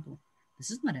example. This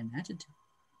is not an adjective.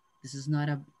 This is not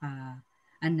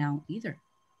a noun either.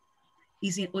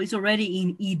 It's already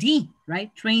in ED,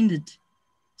 right? Trained.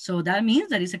 So that means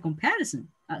that it's a comparison.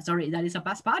 That is a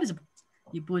past participle.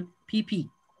 You put PP,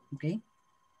 okay?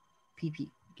 PP.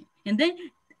 Okay. And then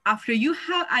after you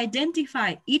have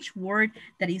identified each word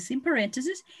that is in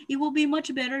parentheses, it will be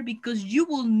much better because you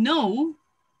will know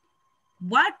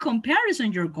what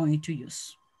comparison you're going to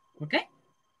use, okay?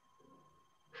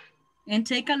 And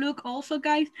take a look also,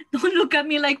 guys. Don't look at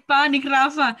me like panic,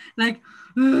 Rafa. Like,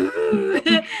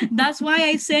 that's why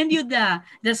I send you the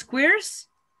squares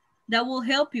that will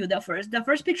help you. The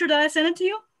first picture that I sent it to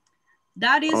you,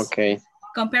 that is okay.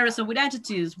 Comparison with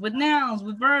adjectives, with nouns,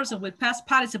 with verbs, and with past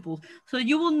participles. So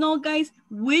you will know, guys,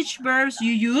 which verbs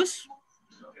you use,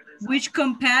 which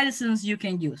comparisons you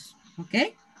can use,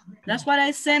 okay? That's what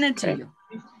I sent it to you.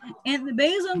 And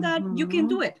based on that, you can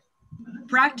do it.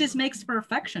 Practice makes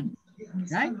perfection,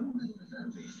 right?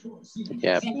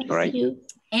 Yeah, right.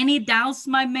 Any doubts,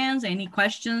 my man? Any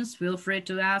questions? Feel free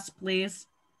to ask, please.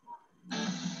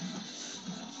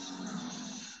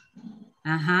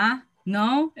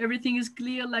 No? Everything is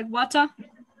clear like water?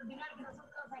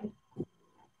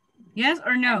 Yes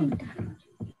or no?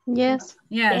 Yes.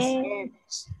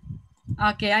 Yes.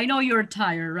 Okay, I know you're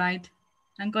tired, right?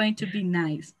 I'm going to be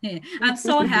nice. I'm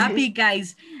so happy,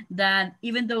 guys, that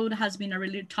even though it has been a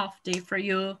really tough day for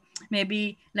you,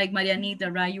 maybe like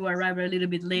Marianita, right? You arrived a little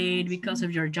bit late because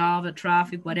of your job, the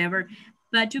traffic, whatever,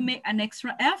 but you make an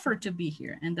extra effort to be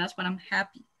here. And that's what I'm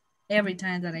happy every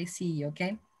time that I see you,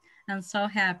 okay? I'm so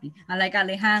happy. I like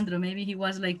Alejandro. Maybe he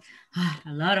was like,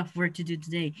 a lot of work to do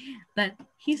today, but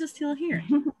he's still here.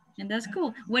 And that's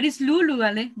cool. What is Lulu,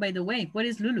 Ale, by the way? What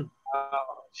is Lulu?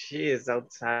 She is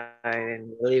outside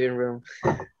in the living room.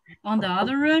 On the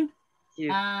other room?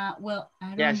 Well,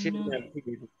 I don't know.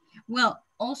 Well,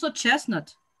 also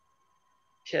Chestnut.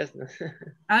 Chestnut.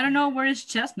 I don't know where is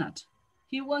Chestnut.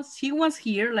 He was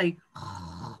here like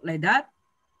that.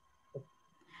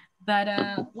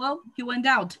 But well, he went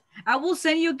out. I will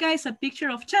send you guys a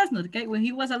picture of Chestnut, okay, when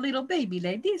he was a little baby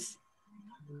like this.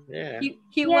 Yeah.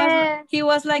 He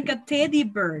was like a teddy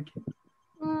bird.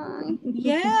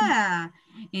 Yeah.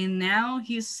 And now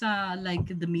he's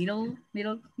like the middle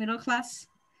class.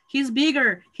 He's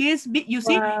bigger. You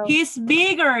see, he's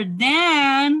bigger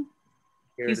than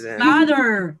his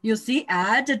father. You see,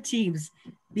 adjectives.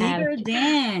 Bigger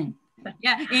than.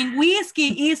 Yeah, and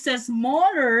whiskey is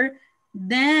smaller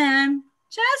than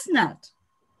Chestnut.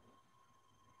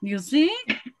 You see?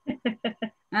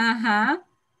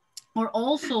 Or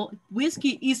also,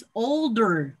 whiskey is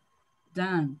older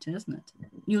than chestnut.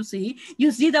 You see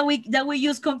that we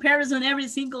use comparison every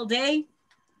single day.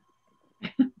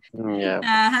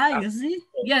 Yeah. You see?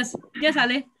 Yes,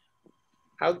 Ale.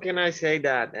 How can I say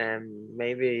that?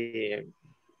 Maybe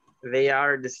they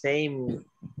are the same.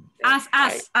 As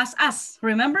us.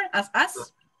 Remember, as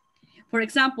us. For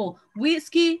example,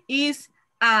 whiskey is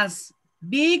as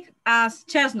big as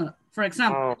chestnut. For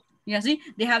example, you see,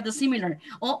 they have the similar.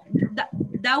 Oh,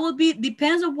 that will be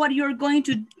depends on what you're going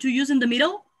to use in the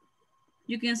middle.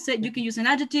 You can say you can use an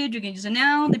adjective, you can use a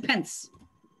noun, depends.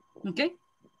 Okay,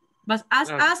 but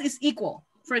as is equal.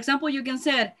 For example, you can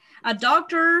say a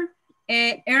doctor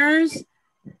earns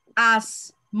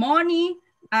as much money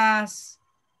as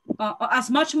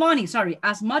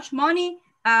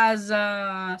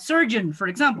a surgeon, for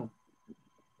example.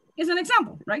 It's an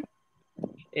example, right?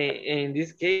 In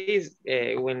this case,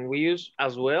 when we use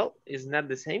as well, is not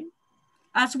the same?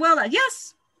 As well as,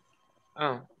 yes.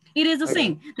 Oh. It is the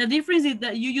same. The difference is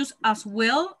that you use as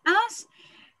well as.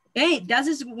 Hey, that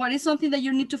is what is something that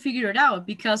you need to figure it out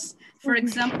because, for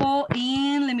example,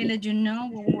 let me let you know,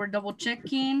 we're double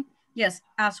checking. Yes,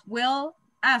 as well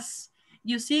as.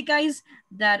 You see, guys,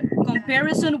 that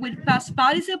comparison with past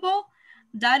participle,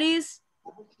 that is,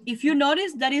 if you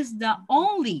notice, that is the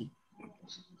only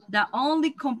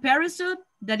comparison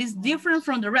that is different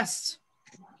from the rest.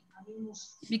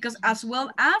 Because as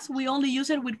well as, we only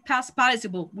use it with past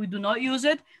participle. We do not use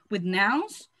it with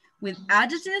nouns, with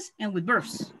adjectives, and with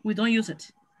verbs. We don't use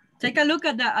it. Take a look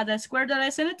at the square that I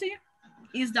sent it to you.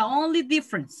 It's the only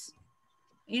difference.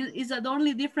 It's the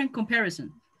only different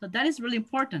comparison. So that is really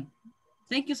important.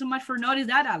 Thank you so much for noticing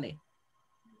that, Ale.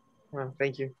 Well,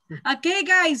 thank you. Okay,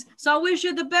 guys. So I wish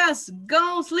you the best.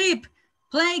 Go sleep,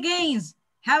 play games,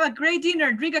 have a great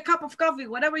dinner, drink a cup of coffee,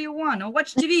 whatever you want, or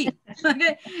watch TV.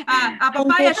 Okay, a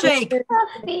papaya shake.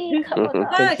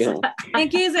 Hugs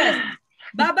and kisses.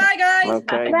 Bye-bye, guys.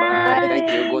 Okay, bye. Thank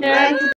you. Good night.